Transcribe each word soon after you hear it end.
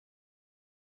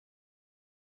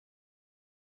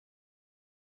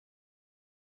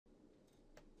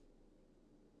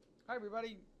Hi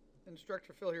everybody,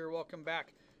 Instructor Phil here, welcome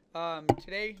back.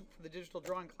 Today for the digital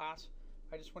drawing class,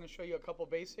 I just want to show you a couple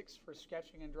basics for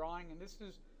sketching and drawing, and this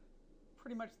is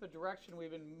pretty much the direction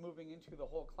we've been moving into the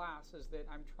whole class, is that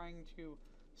I'm trying to,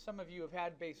 some of you have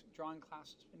had basic drawing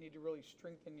classes but need to really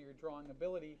strengthen your drawing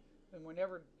ability, and we're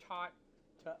never taught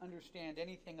to understand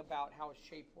anything about how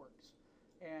shape works.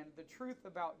 And the truth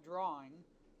about drawing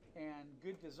and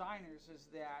good designers is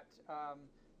that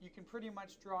you can pretty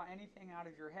much draw anything out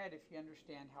of your head if you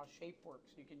understand how shape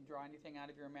works. You can draw anything out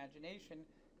of your imagination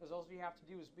because all you have to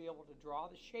do is be able to draw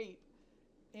the shape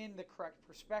in the correct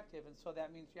perspective, and so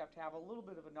that means you have to have a little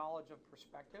bit of a knowledge of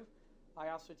perspective. I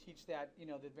also teach that,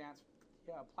 the advanced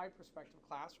applied perspective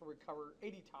class where we cover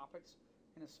 80 topics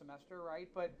in a semester, right?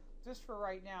 But just for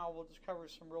right now, we'll just cover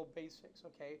some real basics,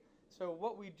 okay? So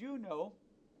what we do know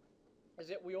is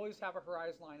that we always have a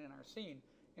horizon line in our scene,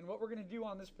 and what we're going to do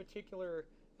on this particular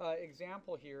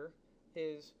example here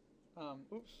is,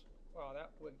 oops, wow, that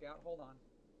wigged out. Hold on.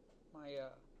 My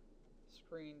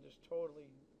screen just totally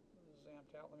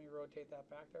zamped out. Let me rotate that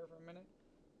back there for a minute.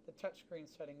 The touch screen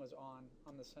setting was on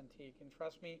the Cintiq, and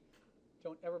trust me,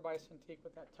 don't ever buy a Cintiq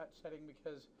with that touch setting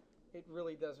because it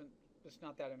really doesn't, it's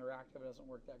not that interactive. It doesn't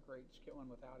work that great. Just get one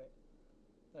without it.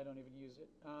 I don't even use it.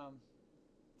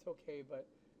 It's okay, but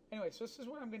anyway, so this is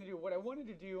what I'm going to do. What I wanted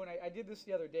to do, and I did this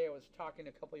the other day, I was talking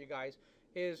to a couple of you guys,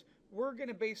 is we're going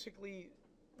to basically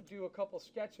do a couple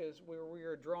sketches where we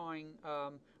are drawing,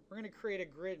 we're going to create a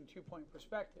grid in two-point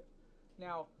perspective.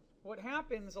 Now, what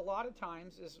happens a lot of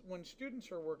times is when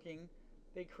students are working,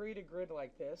 they create a grid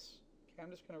like this. Okay,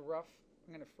 I'm just going to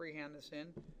I'm going to freehand this in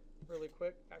really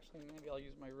quick. Actually, maybe I'll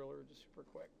use my ruler just super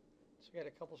quick. So I got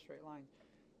a couple straight lines.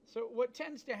 So what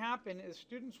tends to happen is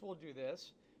students will do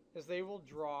this, is they will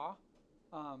draw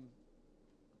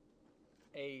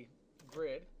a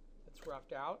grid that's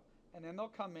roughed out, and then they'll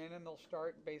come in and they'll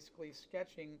start basically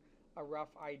sketching a rough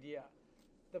idea.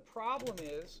 The problem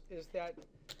is that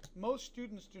most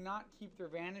students do not keep their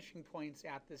vanishing points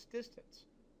at this distance.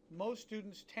 Most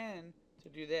students tend to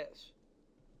do this.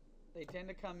 They tend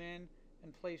to come in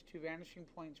and place two vanishing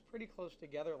points pretty close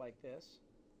together like this.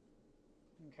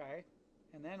 Okay?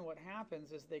 And then what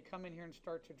happens is they come in here and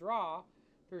start to draw.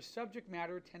 Their subject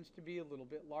matter tends to be a little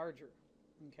bit larger.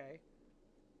 Okay?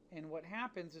 And what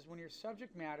happens is when your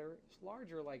subject matter is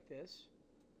larger like this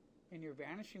and your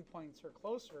vanishing points are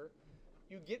closer,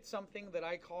 you get something that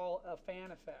I call a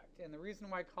fan effect. And the reason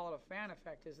why I call it a fan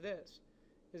effect is this,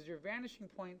 is your vanishing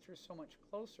points are so much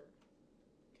closer.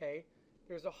 Okay?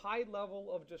 There's a high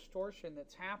level of distortion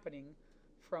that's happening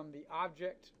from the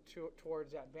object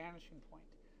towards that vanishing point.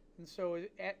 And so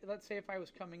let's say if I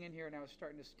was coming in here and I was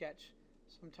starting to sketch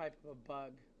some type of a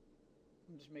bug.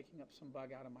 I'm just making up some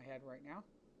bug out of my head right now.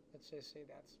 Let's just say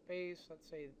that space. Let's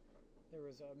say there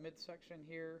was a midsection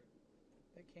here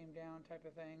that came down type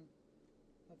of thing.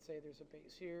 Let's say there's a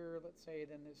base here. Let's say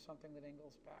then there's something that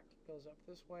angles back, goes up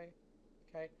this way.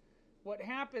 Okay. What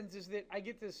happens is that I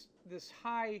get this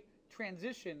high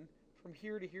transition from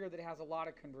here to here that has a lot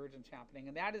of convergence happening,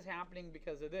 and that is happening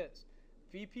because of this.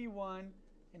 VP1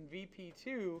 and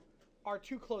VP2 are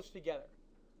too close together.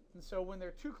 And so when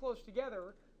they're too close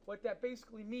together, what that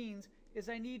basically means is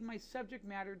I need my subject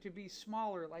matter to be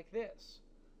smaller like this.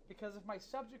 Because if my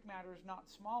subject matter is not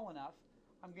small enough,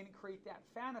 I'm going to create that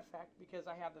fan effect because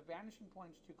I have the vanishing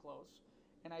points too close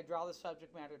and I draw the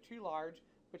subject matter too large,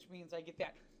 which means I get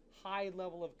that high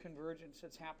level of convergence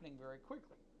that's happening very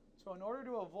quickly. So in order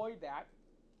to avoid that,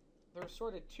 there's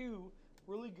sort of two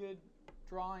really good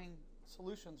drawing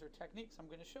solutions or techniques I'm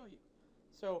going to show you.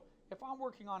 So if I'm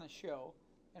working on a show,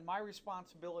 and my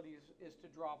responsibility is to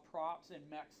draw props and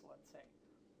mechs, let's say.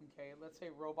 Okay, let's say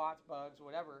robots, bugs,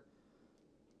 whatever.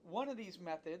 One of these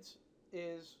methods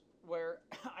is where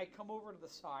I come over to the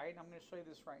side. I'm going to show you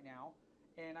this right now.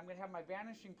 And I'm going to have my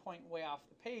vanishing point way off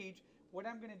the page. What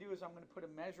I'm going to do is I'm going to put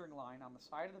a measuring line on the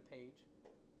side of the page.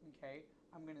 Okay,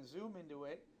 I'm going to zoom into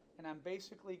it. And I'm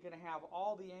basically going to have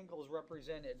all the angles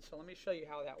represented. So let me show you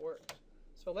how that works.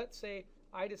 So let's say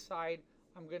I decide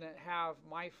I'm going to have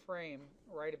my frame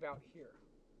right about here.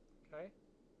 Okay?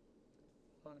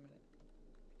 Hold on a minute.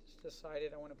 Just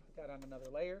decided I want to put that on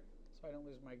another layer so I don't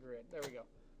lose my grid. There we go.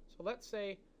 So let's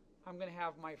say I'm going to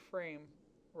have my frame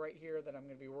right here that I'm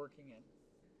going to be working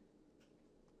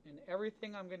in. And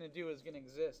everything I'm going to do is going to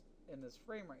exist in this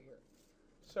frame right here.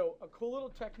 So a cool little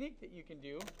technique that you can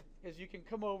do is you can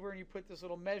come over and you put this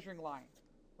little measuring line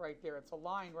right there. It's a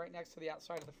line right next to the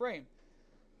outside of the frame.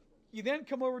 You then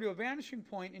come over to a vanishing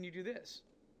point and you do this.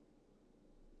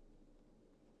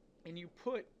 And you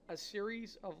put a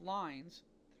series of lines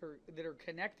that are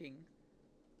connecting,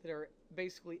 that are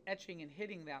basically etching and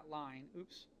hitting that line.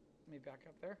 Oops, Let me back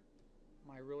up there.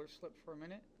 My ruler slipped for a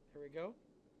minute. There we go.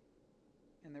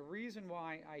 And the reason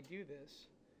why I do this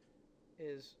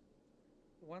is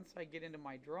once I get into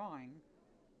my drawing,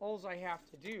 all I have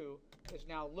to do is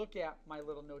now look at my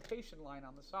little notation line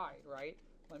on the side, right?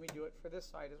 Let me do it for this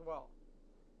side as well.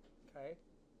 Okay,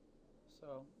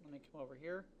 so let me come over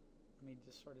here. Let me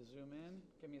just sort of zoom in.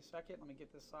 Give me a second. Let me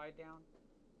get this side down.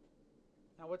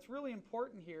 Now what's really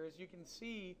important here is you can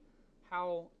see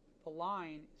how the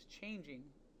line is changing.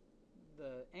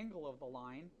 The angle of the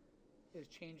line is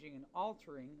changing and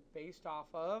altering based off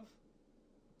of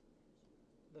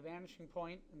the vanishing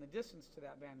point and the distance to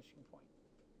that vanishing point.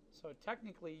 So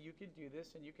technically you could do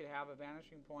this and you could have a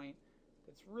vanishing point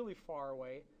that's really far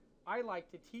away. I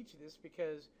like to teach this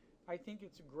because I think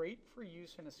it's great for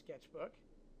use in a sketchbook,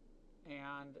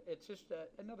 and it's just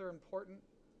another important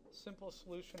simple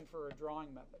solution for a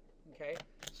drawing method. Okay,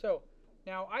 so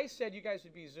now I said you guys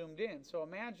would be zoomed in, so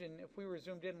imagine if we were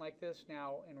zoomed in like this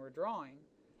now and we're drawing.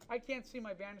 I can't see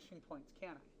my vanishing points,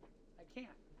 can I? I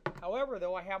can't. However,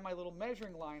 though, I have my little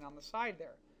measuring line on the side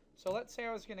there. So let's say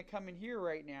I was going to come in here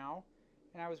right now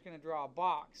and I was going to draw a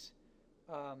box,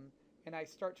 and I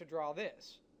start to draw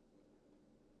this.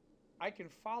 I can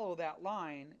follow that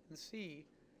line and see,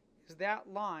 is that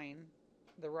line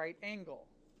the right angle?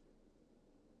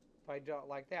 If I draw it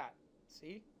like that,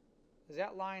 see? Is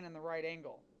that line in the right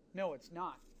angle? No, it's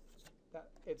not.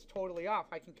 It's totally off.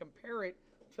 I can compare it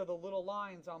to the little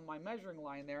lines on my measuring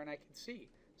line there, and I can see.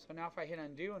 So now if I hit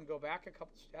undo and go back a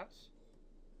couple steps,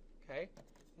 okay,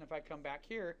 and if I come back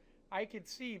here, I could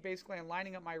see basically I'm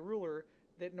lining up my ruler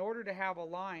that in order to have a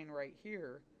line right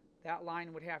here, that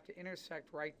line would have to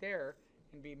intersect right there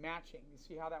and be matching. You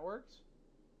see how that works?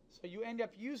 So you end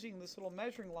up using this little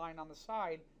measuring line on the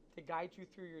side to guide you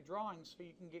through your drawing so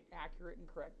you can get accurate and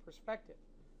correct perspective.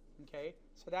 Okay,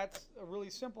 so that's a really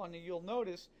simple, and you'll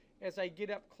notice as I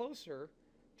get up closer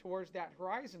towards that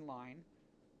horizon line,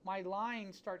 my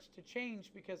line starts to change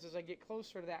because as I get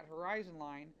closer to that horizon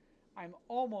line, I'm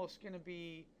almost going to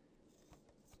be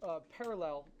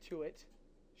parallel to it.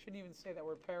 Shouldn't even say that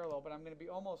we're parallel, but I'm going to be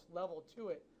almost level to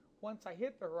it. Once I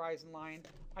hit the horizon line,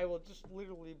 I will just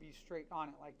literally be straight on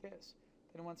it like this.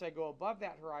 Then once I go above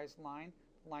that horizon line,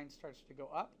 the line starts to go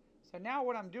up. So now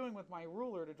what I'm doing with my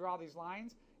ruler to draw these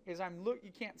lines is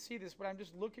you can't see this, but I'm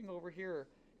just looking over here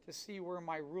to see where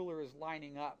my ruler is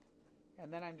lining up.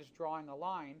 And then I'm just drawing a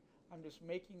line. I'm just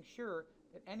making sure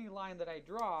that any line that I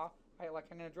draw, I'm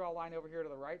going to draw a line over here to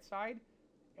the right side.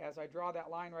 As I draw that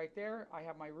line right there, I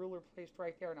have my ruler placed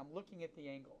right there, and I'm looking at the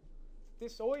angle.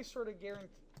 This always sort of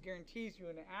guarantees you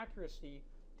an accuracy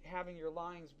to having your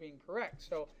lines being correct.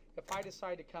 So if I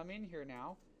decide to come in here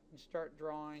now and start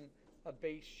drawing a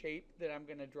base shape that I'm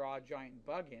going to draw a giant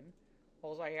bug in,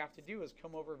 all I have to do is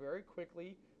come over very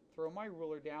quickly, throw my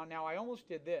ruler down. Now I almost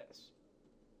did this.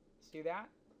 See that?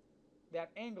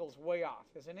 That angle's way off,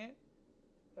 isn't it?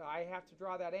 I have to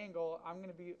draw that angle. I'm going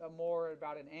to be more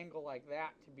about an angle like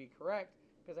that to be correct,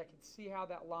 because I can see how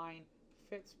that line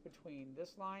fits between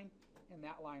this line and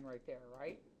that line right there,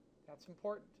 right? That's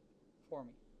important for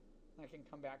me. And I can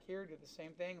come back here, do the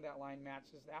same thing. That line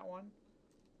matches that one.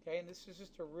 Okay, and this is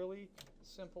just a really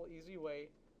simple, easy way.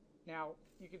 Now,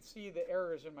 you can see the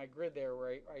errors in my grid there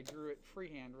where I drew it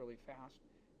freehand really fast,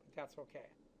 but that's okay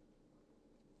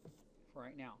for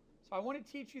right now. So I want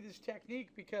to teach you this technique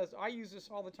because I use this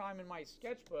all the time in my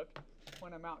sketchbook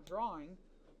when I'm out drawing,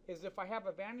 is if I have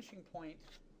a vanishing point.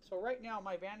 So right now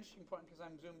my vanishing point, because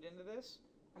I'm zoomed into this,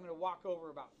 I'm going to walk over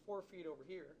about 4 feet over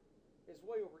here, is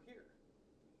way over here.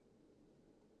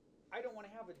 I don't want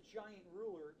to have a giant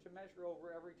ruler to measure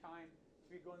over every time to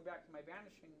be going back to my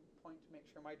vanishing point to make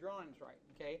sure my drawing's right,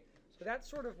 okay? So that's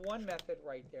sort of one method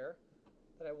right there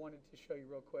that I wanted to show you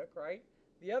real quick, right?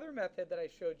 The other method that I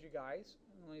showed you guys,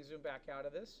 let me zoom back out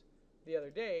of this, the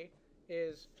other day,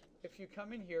 is if you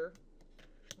come in here,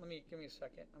 give me a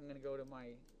second, I'm going to go to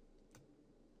my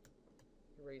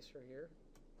eraser here,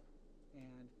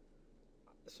 and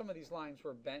some of these lines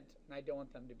were bent, and I don't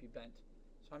want them to be bent,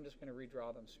 so I'm just going to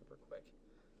redraw them super quick.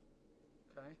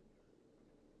 Okay?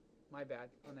 My bad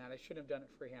on that. I should have done it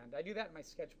freehand. I do that in my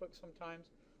sketchbook sometimes,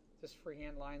 just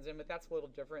freehand lines in, but that's a little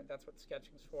different. That's what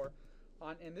sketching's for.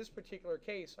 In this particular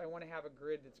case, I want to have a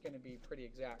grid that's going to be pretty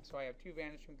exact. So I have 2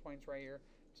 vanishing points right here.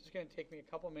 It's just going to take me a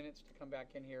couple minutes to come back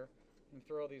in here and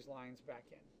throw these lines back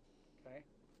in. Okay?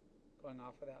 Going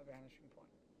off of that vanishing point.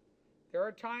 There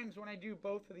are times when I do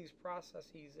both of these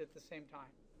processes at the same time.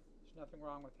 There's nothing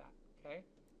wrong with that. Okay?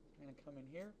 I'm going to come in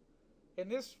here. And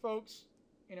this, folks,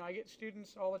 I get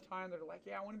students all the time that are like,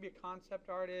 yeah, I want to be a concept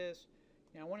artist.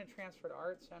 I want to transfer to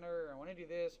Art Center. I want to do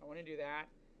this. I want to do that.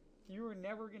 you are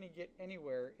never going to get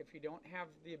anywhere if you don't have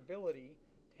the ability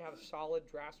to have solid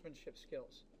draftsmanship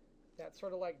skills. That's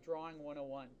sort of like drawing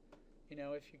 101. You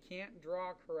know, if you can't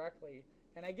draw correctly,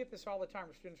 and I get this all the time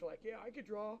where students are like, yeah, I could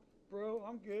draw, bro,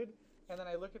 I'm good. And then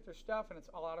I look at their stuff and it's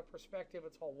all out of perspective,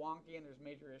 it's all wonky, and there's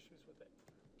major issues with it.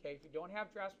 Okay, if you don't have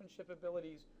draftsmanship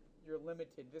abilities, you're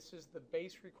limited. This is the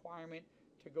base requirement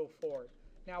to go forward.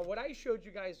 Now, what I showed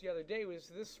you guys the other day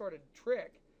was this sort of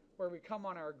trick where we come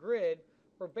on our grid.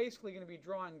 We're basically going to be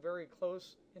drawing very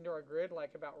close into our grid,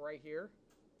 like about right here.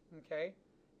 Okay,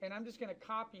 and I'm just going to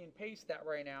copy and paste that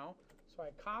right now. So I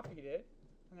copied it.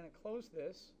 I'm going to close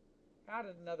this,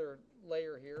 added another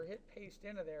layer here, hit paste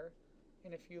into there,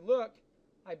 and if you look,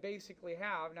 I basically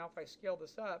have, now if I scale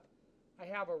this up, I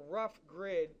have a rough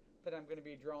grid that I'm going to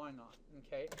be drawing on.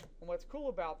 Okay, and what's cool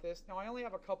about this, now I only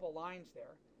have a couple lines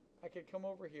there. I could come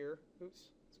over here. Oops,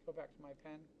 let's go back to my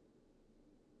pen.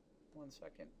 1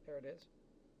 second. There it is.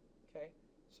 Okay,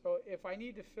 so if I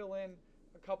need to fill in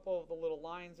a couple of the little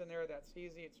lines in there, that's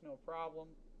easy. It's no problem.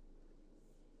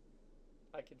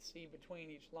 I can see between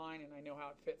each line and I know how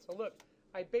it fits. So look,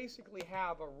 I basically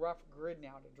have a rough grid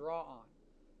now to draw on,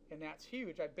 and that's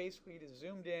huge. I basically just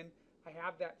zoomed in. I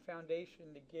have that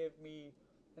foundation to give me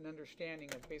an understanding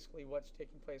of basically what's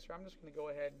taking place. So I'm just going to go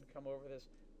ahead and come over this.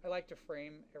 I like to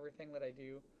frame everything that I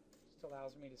do. It just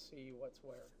allows me to see what's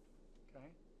where. Okay,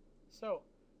 so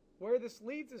where this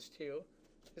leads us to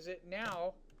is that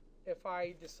now if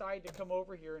I decide to come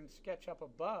over here and sketch up a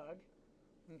bug,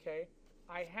 okay,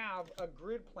 I have a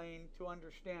grid plane to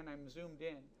understand. I'm zoomed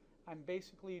in. I'm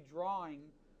basically drawing,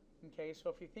 okay, so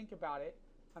if you think about it,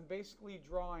 I'm basically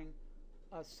drawing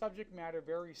a subject matter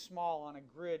very small on a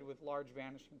grid with large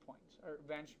vanishing points, or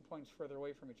vanishing points further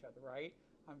away from each other, right?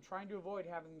 I'm trying to avoid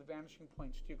having the vanishing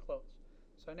points too close.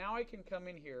 So now I can come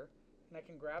in here and I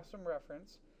can grab some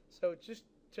reference. So just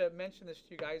to mention this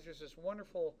to you guys, there's this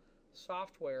wonderful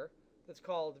software that's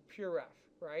called PureRef,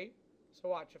 right? So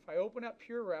watch, if I open up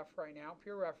PureRef right now,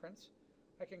 Pure Reference,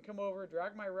 I can come over,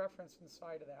 drag my reference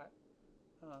inside of that.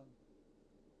 Let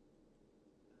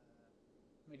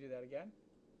me do that again.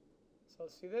 So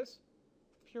see this?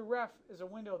 PureRef is a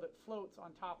window that floats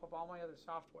on top of all my other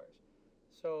softwares.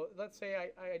 So let's say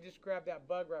I just grab that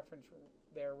bug reference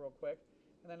there real quick,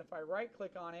 and then if I right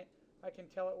click on it, I can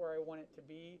tell it where I want it to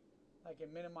be. I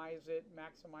can minimize it,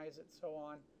 maximize it, so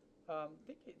on. I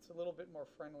think it's a little bit more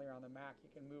friendlier on the Mac. You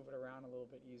can move it around a little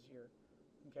bit easier.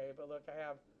 Okay, but look, I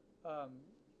have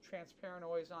transparent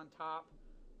noise on top.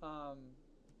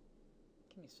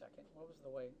 Give me a second. What was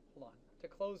the way? Hold on. To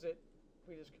close it,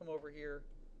 we just come over here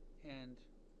and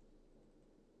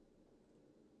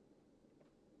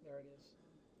there it is.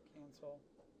 Cancel.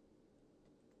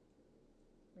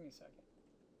 Give me a second.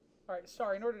 All right,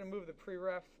 sorry. In order to move the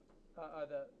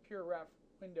the PureRef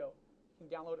window, you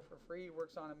can download it for free. It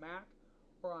works on a Mac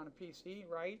or on a PC,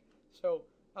 right? So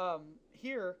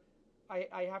here,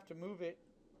 I have to move it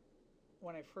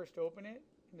when I first open it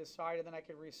and decide, and then I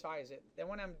can resize it. Then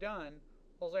when I'm done,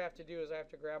 all I have to do is I have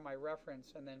to grab my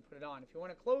reference and then put it on. If you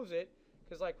want to close it,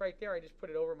 because like right there, I just put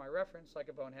it over my reference like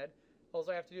a bonehead, all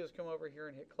I have to do is come over here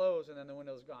and hit close, and then the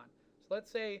window's gone. So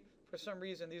let's say for some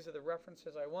reason these are the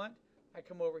references I want. I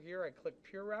come over here, I click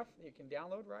PureRef, you can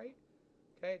download, right?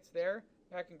 Okay, it's there.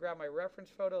 Now I can grab my reference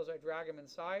photos, I drag them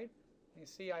inside. And you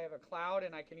see I have a cloud,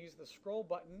 and I can use the scroll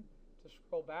button to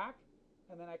scroll back.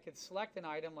 And then I can select an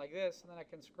item like this, and then I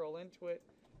can scroll into it.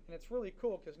 And it's really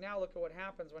cool because now look at what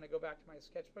happens when I go back to my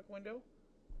sketchbook window.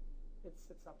 It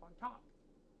sits up on top.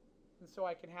 And so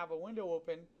I can have a window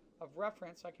open of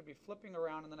reference. I could be flipping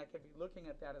around, and then I could be looking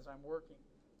at that as I'm working.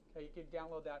 Okay, you can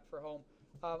download that for home.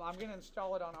 I'm going to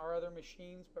install it on our other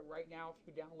machines, but right now if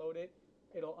you download it,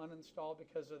 it'll uninstall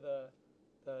because of the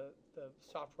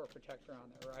software protector on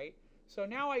there, right? So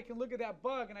now I can look at that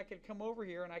bug, and I could come over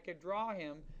here and I could draw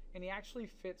him, and he actually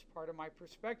fits part of my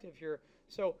perspective here.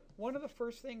 So one of the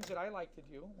first things that I like to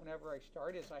do whenever I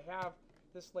start is I have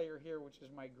this layer here, which is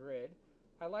my grid.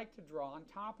 I like to draw on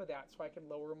top of that so I can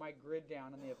lower my grid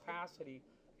down and the opacity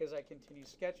as I continue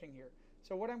sketching here.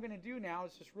 So what I'm going to do now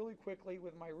is just really quickly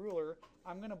with my ruler,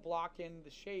 I'm going to block in the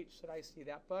shapes that I see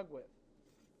that bug with.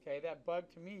 Okay, that bug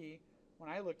to me, when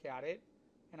I look at it,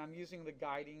 and I'm using the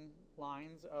guiding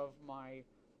lines of my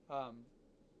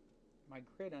my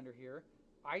grid under here,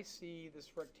 I see this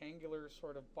rectangular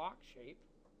sort of box shape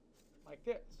like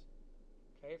this.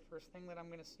 Okay, first thing that I'm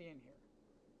going to see in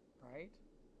here, right?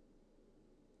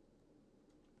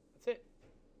 That's it.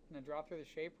 I'm going to draw through the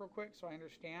shape real quick so I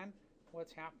understand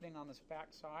what's happening on this back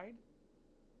side.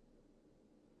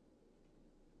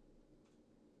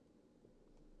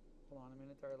 Hold on a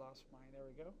minute there, I lost mine. There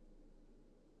we go.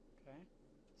 Okay.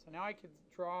 So now I could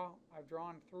draw, I've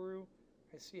drawn through,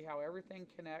 I see how everything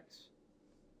connects.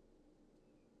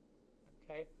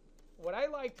 Okay. What I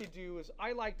like to do is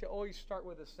I like to always start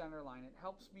with a center line. It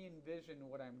helps me envision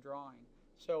what I'm drawing.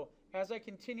 So as I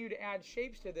continue to add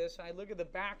shapes to this, and I look at the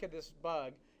back of this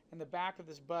bug, and the back of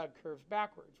this bug curves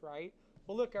backwards, right?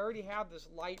 Well, look, I already have this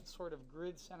light sort of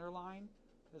grid center line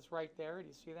that's right there. Do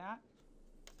you see that?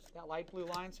 That light blue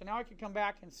line. So now I can come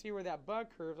back and see where that bug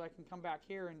curves. I can come back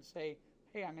here and say,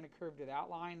 hey, I'm going to curve to that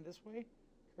line this way,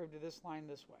 curve to this line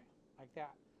this way, like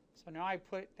that. So now I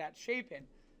put that shape in.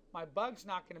 My bug's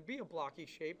not going to be a blocky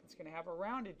shape. It's going to have a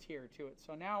rounded tier to it.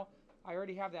 So now I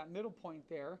already have that middle point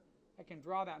there. I can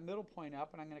draw that middle point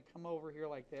up, and I'm going to come over here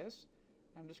like this.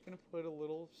 I'm just going to put a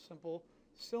little simple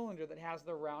cylinder that has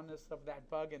the roundness of that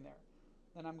bug in there.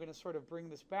 Then I'm going to sort of bring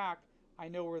this back. I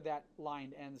know where that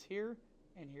line ends here,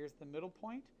 and here's the middle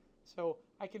point. So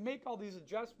I can make all these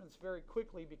adjustments very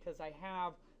quickly because I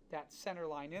have that center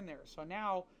line in there. So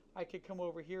now I could come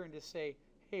over here and just say,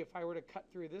 hey, if I were to cut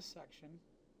through this section,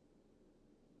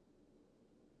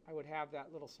 I would have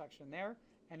that little section there.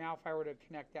 And now if I were to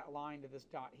connect that line to this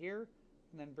dot here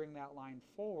and then bring that line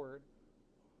forward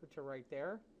over to right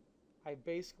there, I've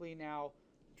basically now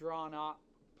drawn up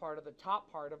part of the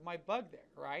top part of my bug there,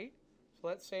 right? So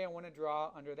let's say I want to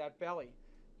draw under that belly.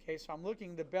 Okay, so I'm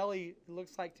looking, the belly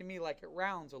looks like to me like it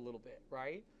rounds a little bit,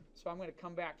 right? So I'm going to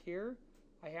come back here.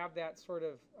 I have that sort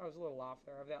of, I was a little off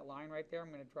there. I have that line right there. I'm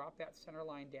going to drop that center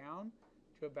line down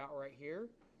to about right here.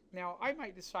 Now I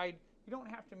might decide, you don't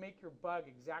have to make your bug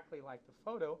exactly like the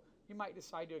photo. You might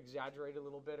decide to exaggerate a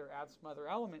little bit or add some other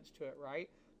elements to it, right?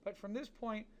 But from this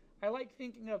point, I like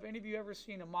thinking of, any of you ever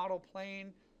seen a model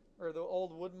plane or the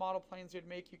old wood model planes they'd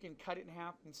make? You can cut it in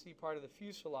half and see part of the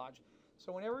fuselage.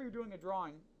 So whenever you're doing a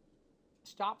drawing,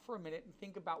 stop for a minute and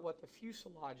think about what the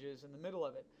fuselage is in the middle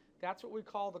of it. That's what we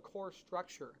call the core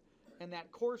structure. And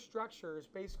that core structure is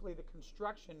basically the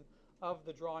construction of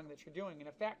the drawing that you're doing. And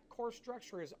if that core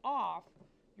structure is off,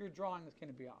 your drawing is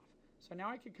going to be off. So now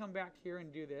I could come back here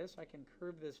and do this. I can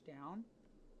curve this down.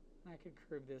 And I could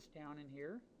curve this down in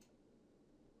here.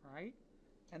 Right?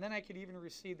 And then I could even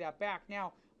recede that back.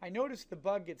 Now, I notice the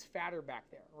bug gets fatter back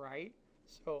there, right?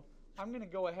 So I'm going to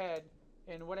go ahead,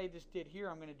 and what I just did here,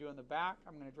 I'm going to do in the back.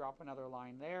 I'm going to drop another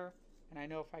line there. And I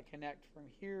know if I connect from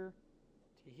here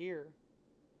to here,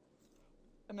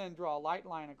 and then draw a light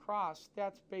line across,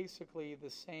 that's basically the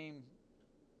same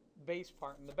base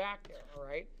part in the back there, all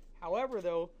right? However,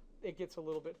 though, it gets a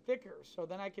little bit thicker. So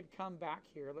then I could come back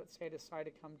here. Let's say I decide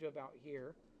to come to about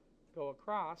here, go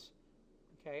across.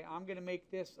 Okay, I'm going to make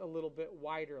this a little bit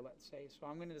wider, let's say. So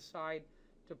I'm going to decide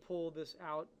to pull this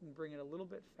out and bring it a little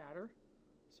bit fatter.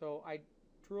 So I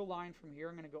drew a line from here.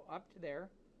 I'm going to go up to there.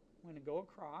 I'm going to go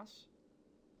across.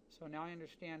 So now I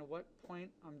understand what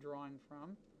point I'm drawing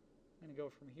from. I'm going to go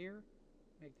from here,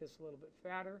 make this a little bit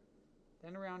fatter,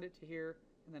 then round it to here,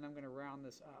 and then I'm going to round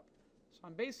this up. So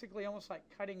I'm basically almost like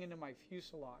cutting into my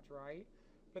fuselage, right?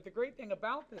 But the great thing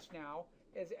about this now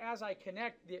is as I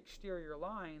connect the exterior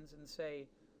lines and say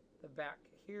the back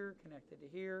here connected to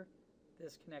here,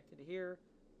 this connected to here,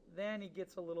 then he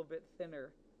gets a little bit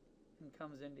thinner and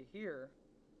comes into here,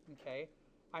 okay?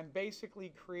 I'm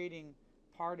basically creating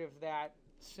part of that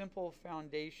simple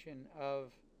foundation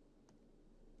of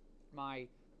my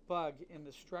bug in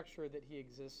the structure that he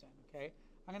exists in, okay?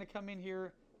 I'm going to come in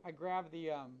here. I grab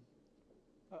the,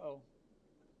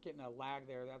 getting a lag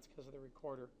there. That's because of the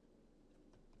recorder.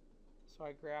 So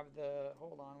I grab the,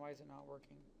 hold on, why is it not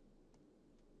working?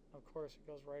 Of course, it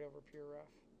goes right over pure ref.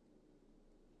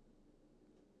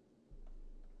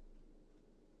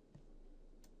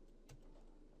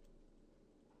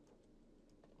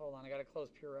 Hold on, I got to close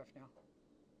pure ref now.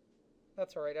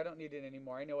 That's all right, I don't need it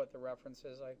anymore. I know what the reference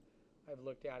is. I've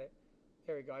looked at it.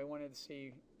 There we go. I wanted to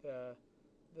see the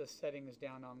settings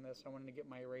down on this. I wanted to get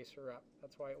my eraser up.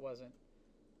 That's why it wasn't.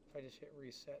 If I just hit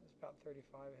reset, it's about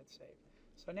 35, hit save.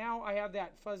 So now I have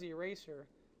that fuzzy eraser.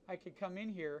 I could come in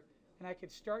here and I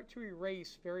could start to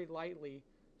erase very lightly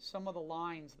some of the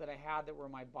lines that I had that were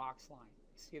my box line.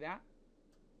 See that?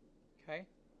 Okay.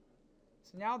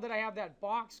 So now that I have that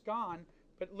box gone,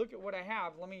 but look at what I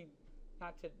have. Let me,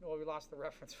 well, we lost the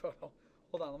reference photo.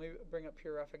 Hold on, let me bring up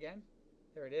pure ref again.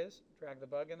 There it is. Drag the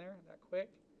bug in there that quick.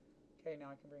 Okay, now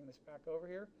I can bring this back over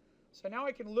here. So now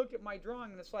I can look at my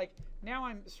drawing and it's like, now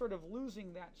I'm sort of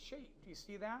losing that shape. Do you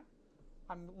see that?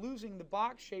 I'm losing the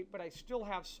box shape, but I still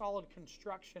have solid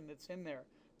construction that's in there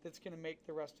that's going to make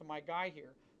the rest of my guy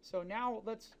here. So now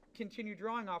let's continue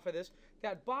drawing off of this.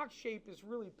 That box shape is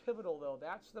really pivotal though.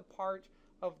 That's the part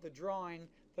of the drawing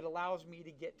that that allows me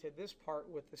to get to this part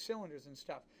with the cylinders and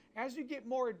stuff. As you get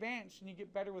more advanced and you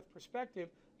get better with perspective,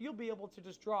 you'll be able to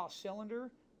just draw a cylinder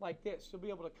like this. You'll be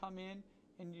able to come in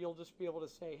and you'll just be able to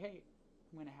say, hey,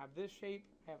 I'm going to have this shape.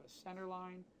 I have a center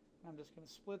line. I'm just going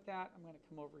to split that. I'm going to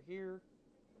come over here.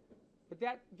 But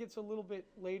that gets a little bit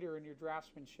later in your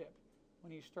draftsmanship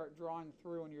when you start drawing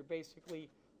through and you're basically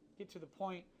get to the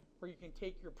point where you can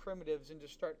take your primitives and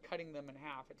just start cutting them in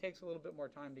half. It takes a little bit more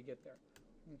time to get there.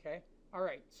 Okay? All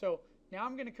right, so now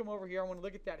I'm going to come over here. I want to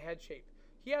look at that head shape.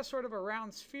 He has sort of a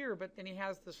round sphere, but then he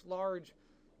has this large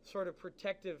sort of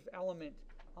protective element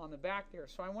on the back there.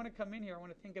 So I want to come in here. I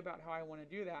want to think about how I want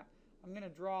to do that. I'm going to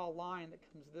draw a line that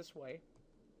comes this way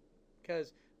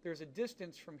because there's a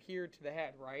distance from here to the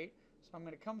head, right? So I'm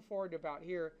going to come forward to about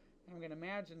here, and I'm going to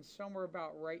imagine somewhere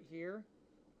about right here,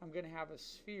 I'm going to have a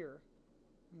sphere,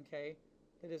 okay,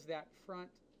 that is that front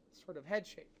sort of head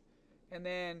shape. And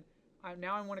then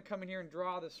now I want to come in here and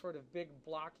draw this sort of big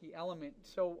blocky element.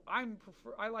 So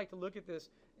I like to look at this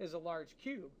as a large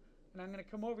cube. And I'm going to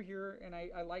come over here, and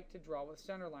I like to draw with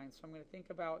center lines. So I'm going to think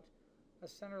about a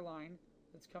center line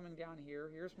that's coming down here.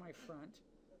 Here's my front.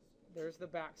 There's the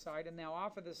back side. And now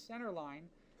off of the center line,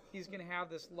 he's going to have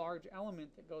this large element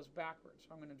that goes backwards.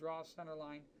 So I'm going to draw a center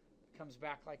line that comes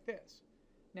back like this.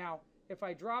 Now, if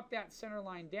I drop that center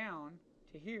line down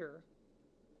to here,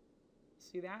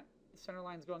 see that? The center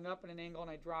line's going up at an angle,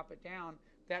 and I drop it down.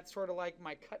 That's sort of like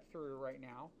my cut through right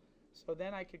now. So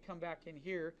then I could come back in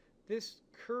here. This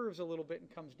curves a little bit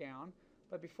and comes down.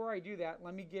 But before I do that,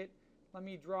 let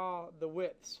me draw the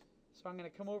widths. So I'm going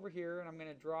to come over here, and I'm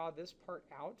going to draw this part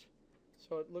out.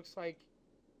 So it looks like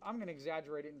I'm going to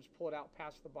exaggerate it and just pull it out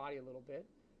past the body a little bit.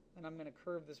 And I'm going to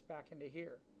curve this back into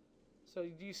here. So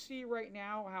do you see right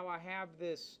now how I have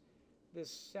this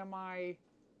semi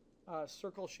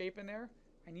circle shape in there?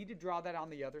 I need to draw that on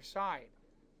the other side.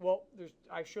 Well,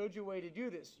 I showed you a way to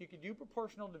do this. You could do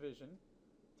proportional division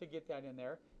to get that in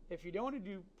there. If you don't want to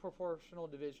do proportional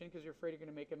division because you're afraid you're going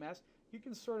to make a mess, you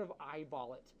can sort of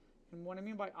eyeball it. And what I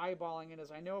mean by eyeballing it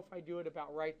is I know if I do it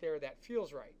about right there, that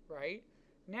feels right, right?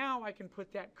 Now I can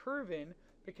put that curve in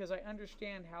because I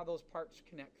understand how those parts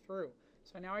connect through.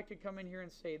 So now I could come in here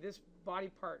and say this body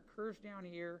part curves down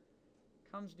here,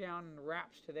 comes down and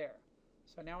wraps to there.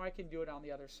 So now I can do it on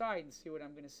the other side and see what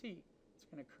I'm going to see. It's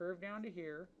going to curve down to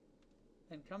here,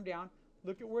 then come down.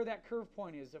 Look at where that curve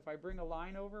point is. If I bring a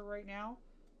line over right now,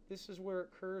 this is where it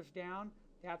curves down.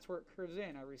 That's where it curves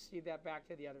in. I recede that back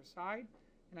to the other side,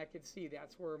 and I can see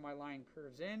that's where my line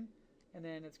curves in. And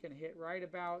then it's going to hit right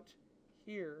about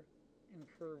here and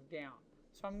curve down.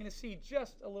 So I'm going to see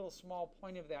just a little small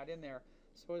point of that in there.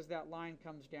 So as that line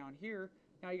comes down here,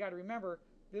 now you got to remember,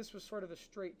 this was sort of a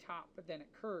straight top, but then it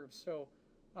curves. So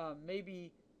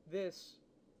maybe this,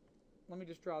 let me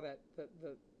just draw that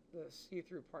the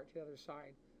see-through part to the other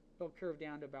side. It'll curve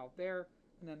down to about there,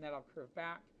 and then that'll curve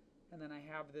back. And then I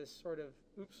have this sort of,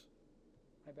 oops,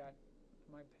 my bad,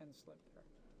 my pen slipped there.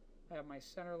 I have my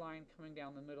center line coming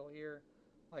down the middle here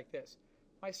like this.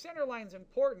 My center line is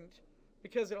important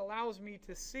because it allows me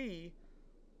to see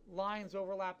lines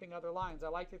overlapping other lines. I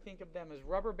like to think of them as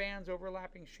rubber bands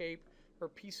overlapping shape or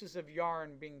pieces of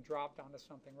yarn being dropped onto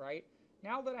something, right?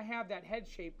 Now that I have that head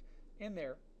shape in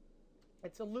there,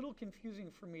 it's a little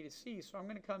confusing for me to see, so I'm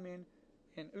going to come in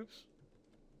and, oops,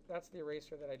 that's the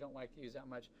eraser that I don't like to use that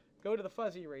much. Go to the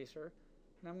fuzzy eraser,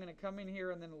 and I'm going to come in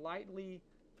here and then lightly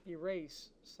erase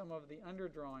some of the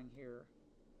underdrawing here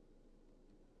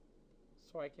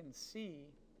so I can see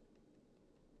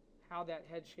how that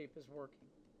head shape is working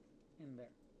in there.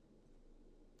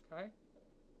 Okay?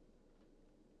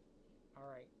 All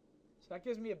right. So that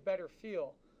gives me a better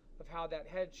feel of how that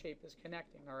head shape is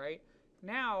connecting, all right?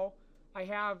 Now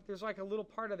there's like a little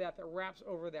part of that that wraps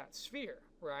over that sphere,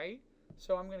 right?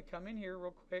 So I'm going to come in here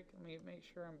real quick. Let me make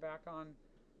sure I'm back on,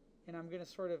 and I'm going to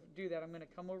sort of do that. I'm going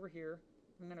to come over here.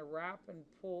 I'm going to wrap and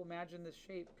pull, imagine this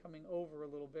shape coming over a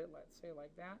little bit, let's say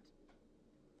like that.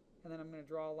 And then I'm going to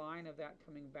draw a line of that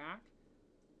coming back.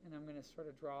 And I'm going to sort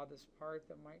of draw this part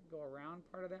that might go around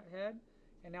part of that head.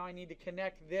 And now I need to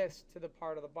connect this to the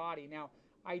part of the body. Now,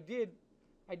 I did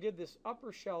this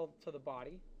upper shell to the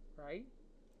body, right?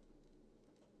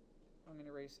 I'm going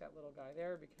to erase that little guy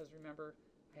there because remember,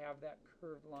 I have that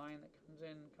curved line that comes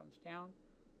in and comes down,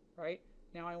 right?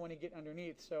 Now I want to get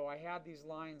underneath. So I have these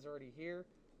lines already here.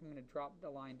 I'm going to drop the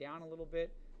line down a little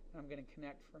bit. And I'm going to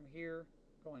connect from here,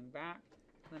 going back.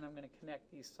 And then I'm going to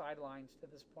connect these side lines to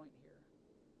this point here.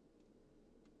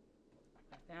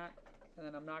 Like that. And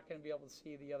then I'm not going to be able to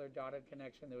see the other dotted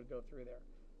connection that would go through there.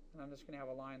 And I'm just going to have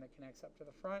a line that connects up to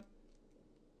the front.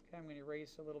 Okay, I'm going to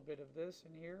erase a little bit of this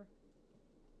in here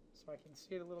so I can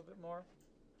see it a little bit more.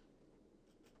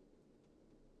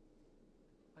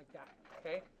 that.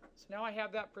 Okay, so now I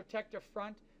have that protective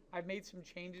front. I've made some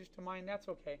changes to mine. That's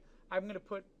okay. I'm going to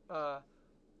put,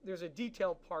 there's a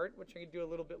detailed part, which I can do a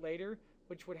little bit later,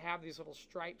 which would have these little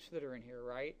stripes that are in here,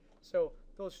 right? So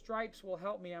those stripes will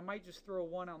help me. I might just throw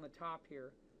one on the top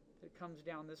here that comes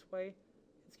down this way.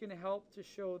 It's going to help to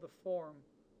show the form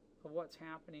of what's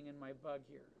happening in my bug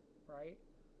here, right?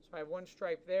 So I have one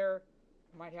stripe there.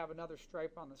 I might have another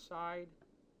stripe on the side.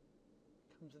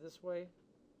 Comes this way.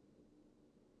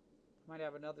 I might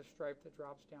have another stripe that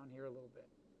drops down here a little bit.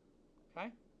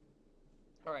 Okay?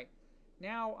 All right.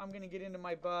 Now I'm going to get into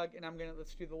my bug, and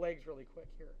let's do the legs really quick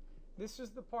here. This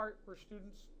is the part where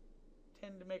students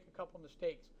tend to make a couple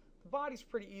mistakes. The body's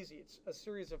pretty easy. It's a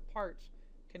series of parts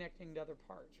connecting to other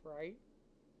parts, right?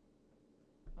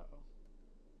 Uh-oh.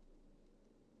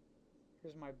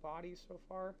 Here's my body so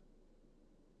far.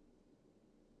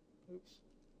 Oops.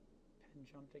 Pen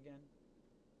jumped again.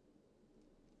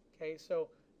 Okay, so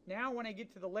now when I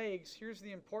get to the legs, here's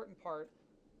the important part.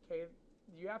 Okay,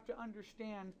 you have to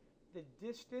understand the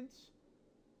distance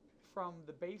from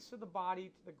the base of the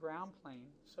body to the ground plane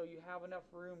so you have enough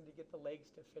room to get the legs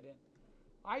to fit in.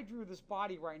 I drew this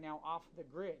body right now off of the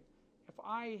grid. If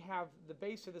I have the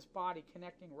base of this body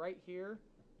connecting right here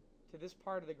to this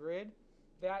part of the grid,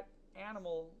 that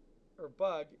animal or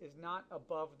bug is not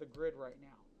above the grid right now.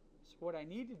 So what I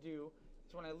need to do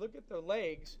is when I look at the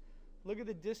legs, look at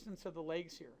the distance of the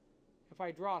legs here. If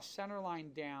I draw a center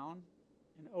line down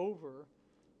and over,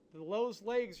 those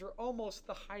legs are almost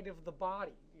the height of the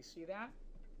body. Do you see that?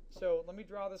 So let me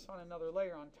draw this on another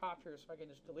layer on top here so I can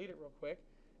just delete it real quick.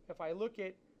 If I look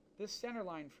at this center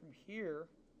line from here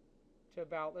to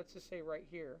about, let's just say right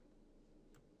here.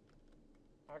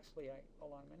 Actually,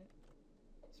 hold on a minute.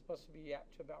 It's supposed to be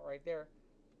to about right there.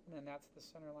 And then that's the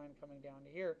center line coming down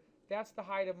to here. That's the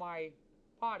height of my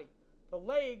body. The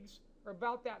legs are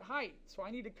about that height. So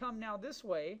I need to come now this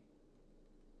way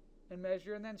and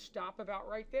measure and then stop about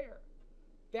right there.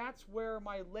 That's where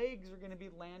my legs are going to be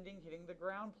landing, hitting the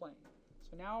ground plane.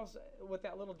 So now with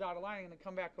that little dotted line, I'm going to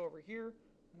come back over here.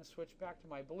 I'm going to switch back to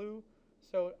my blue.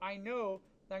 So I know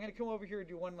that I'm going to come over here and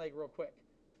do one leg real quick.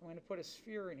 I'm going to put a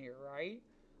sphere in here, right?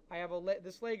 I have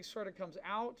this leg sort of comes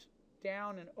out,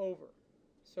 down, and over.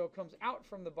 So it comes out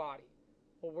from the body.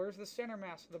 Well, where's the center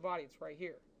mass of the body? It's right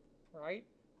here, right?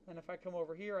 And if I come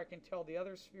over here, I can tell the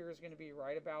other sphere is going to be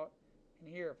right about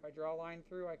in here. If I draw a line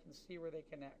through, I can see where they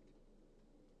connect.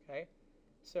 Okay?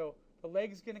 So the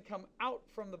leg's going to come out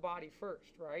from the body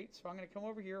first, right? So I'm going to come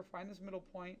over here, find this middle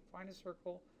point, find a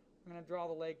circle. I'm going to draw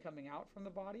the leg coming out from the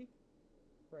body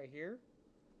right here.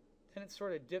 Then it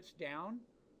sort of dips down.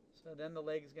 So then the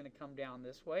leg is going to come down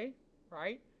this way,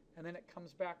 right? And then it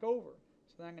comes back over.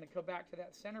 So then I'm going to go back to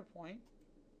that center point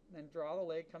and then draw the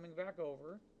leg coming back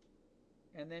over.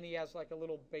 And then he has like a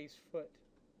little base foot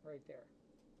right there.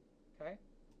 Okay?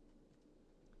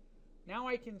 Now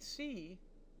I can see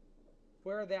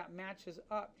where that matches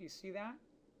up. Do you see that?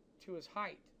 To his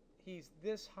height. He's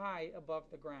this high above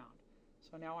the ground.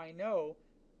 So now I know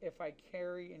if I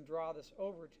carry and draw this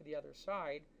over to the other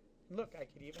side, and look, I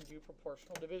could even do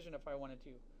proportional division if I wanted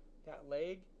to. That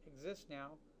leg exists now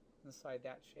inside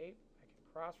that shape. I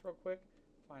can cross real quick,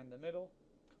 find the middle,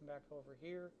 come back over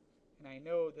here, and I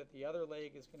know that the other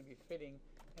leg is going to be fitting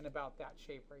in about that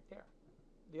shape right there.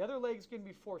 The other leg is going to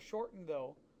be foreshortened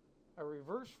though, a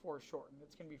reverse foreshortened.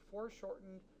 It's going to be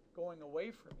foreshortened going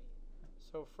away from me.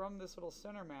 So from this little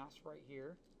center mass right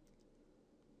here,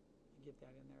 get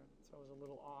that in there, so I was a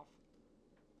little off.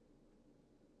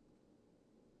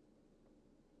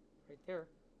 Right there.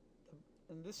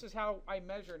 And this is how I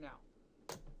measure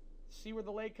now. See where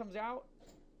the leg comes out?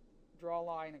 Draw a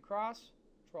line across.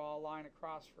 Draw a line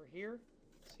across for here.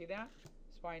 See that?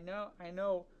 So I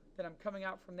know that I'm coming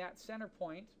out from that center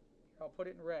point. I'll put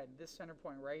it in red. This center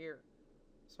point right here.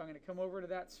 So I'm going to come over to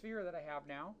that sphere that I have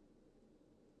now.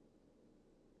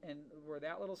 And where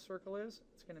that little circle is,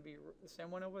 it's going to be the same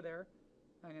one over there.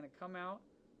 I'm going to come out,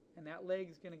 and that leg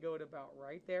is going to go to about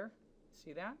right there.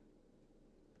 See that?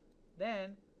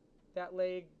 Then that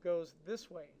leg goes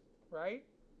this way, right?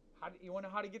 You want to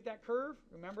know how to get that curve?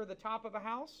 Remember the top of a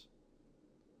house?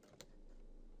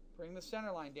 Bring the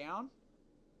center line down.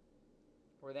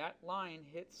 Where that line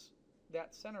hits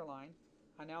that center line,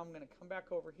 and now I'm going to come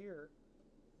back over here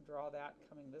and draw that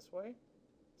coming this way.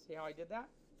 See how I did that?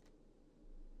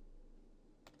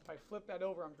 If I flip that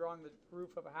over, I'm drawing the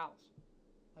roof of a house,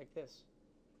 like this.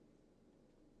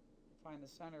 Find the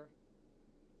center.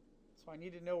 So I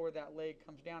need to know where that leg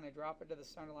comes down. I drop it to the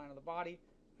center line of the body.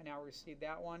 I now receive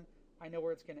that one. I know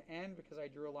where it's going to end because I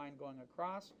drew a line going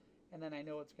across. And then I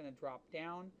know it's going to drop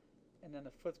down. And then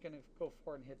the foot's going to go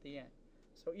forward and hit the end.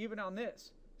 So even on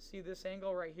this, See this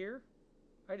angle right here?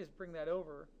 I just bring that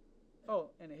over. Oh,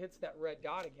 and it hits that red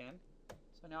dot again.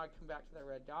 So now I come back to that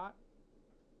red dot.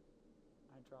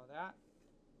 I draw that.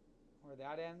 Where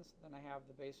that ends, then I have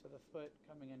the base of the foot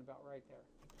coming in about right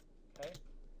there. Okay?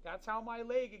 That's how my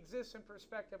leg exists in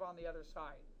perspective on the other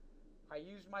side. I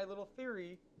used my little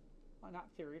theory, well, not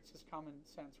theory, it's just common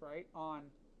sense, right, on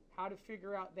how to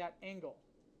figure out that angle.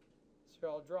 So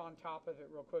I'll draw on top of it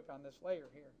real quick on this layer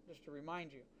here, just to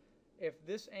remind you. If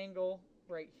this angle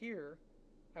right here,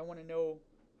 I want to know,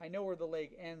 I know where the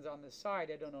leg ends on this side,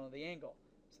 I don't know the angle.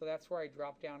 So that's where I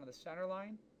drop down to the center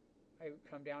line. I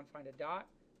come down, find a dot,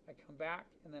 I come back,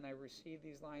 and then I recede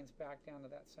these lines back down to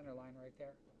that center line right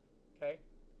there. Okay?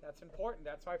 That's important.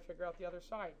 That's how I figure out the other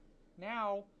side.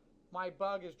 Now, my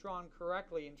bug is drawn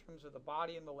correctly in terms of the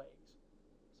body and the legs.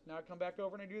 So now I come back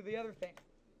over and I do the other thing.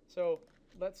 So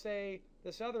let's say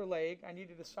this other leg, I need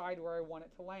to decide where I want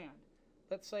it to land.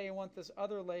 Let's say I want this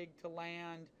other leg to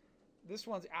land, this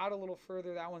one's out a little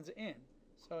further, that one's in.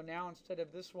 So now instead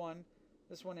of this one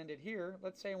ended here,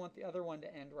 let's say I want the other one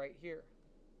to end right here.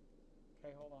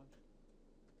 Okay, hold on.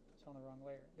 It's on the wrong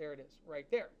layer. There it is, right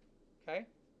there. Okay?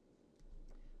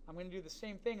 I'm going to do the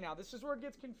same thing now. This is where it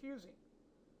gets confusing.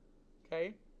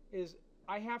 Okay? Is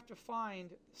I have to find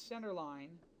the center line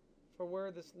for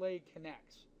where this leg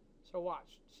connects. So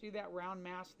watch. See that round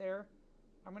mass there?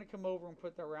 I'm going to come over and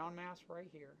put the round mass right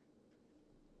here.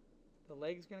 The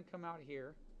leg's going to come out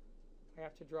here. I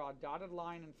have to draw a dotted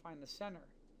line and find the center.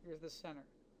 Here's the center.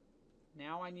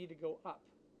 Now I need to go up,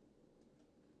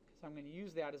 because I'm going to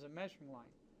use that as a measuring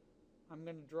line. I'm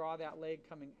going to draw that leg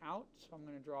coming out, so I'm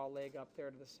going to draw a leg up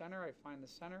there to the center. I find the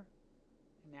center,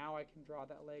 and now I can draw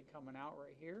that leg coming out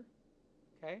right here.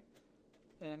 Okay?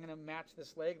 And I'm going to match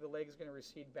this leg. The leg is going to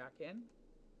recede back in.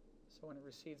 So when it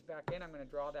recedes back in, I'm going to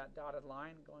draw that dotted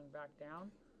line going back down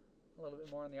a little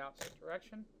bit more in the opposite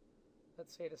direction.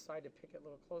 Let's say I decide to pick it a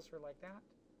little closer like that.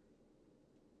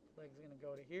 Leg's going to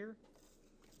go to here.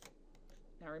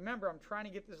 Now remember, I'm trying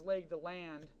to get this leg to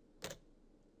land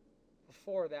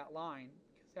before that line,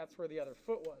 because that's where the other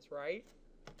foot was, right?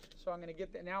 So I'm going to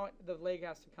get that. Now the leg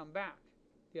has to come back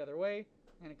the other way.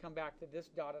 I'm going to come back to this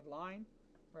dotted line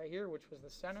right here, which was the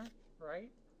center, right?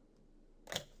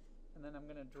 And then I'm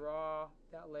going to draw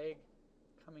that leg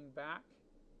coming back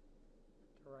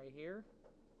to right here.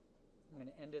 I'm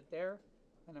going to end it there.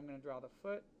 Then I'm going to draw the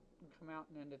foot and come out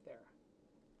and end it there.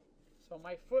 So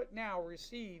my foot now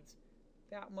recedes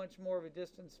that much more of a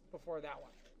distance before that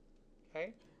one.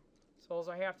 Okay? So all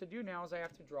I have to do now is I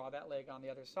have to draw that leg on the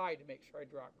other side to make sure I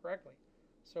draw it correctly.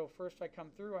 So first I come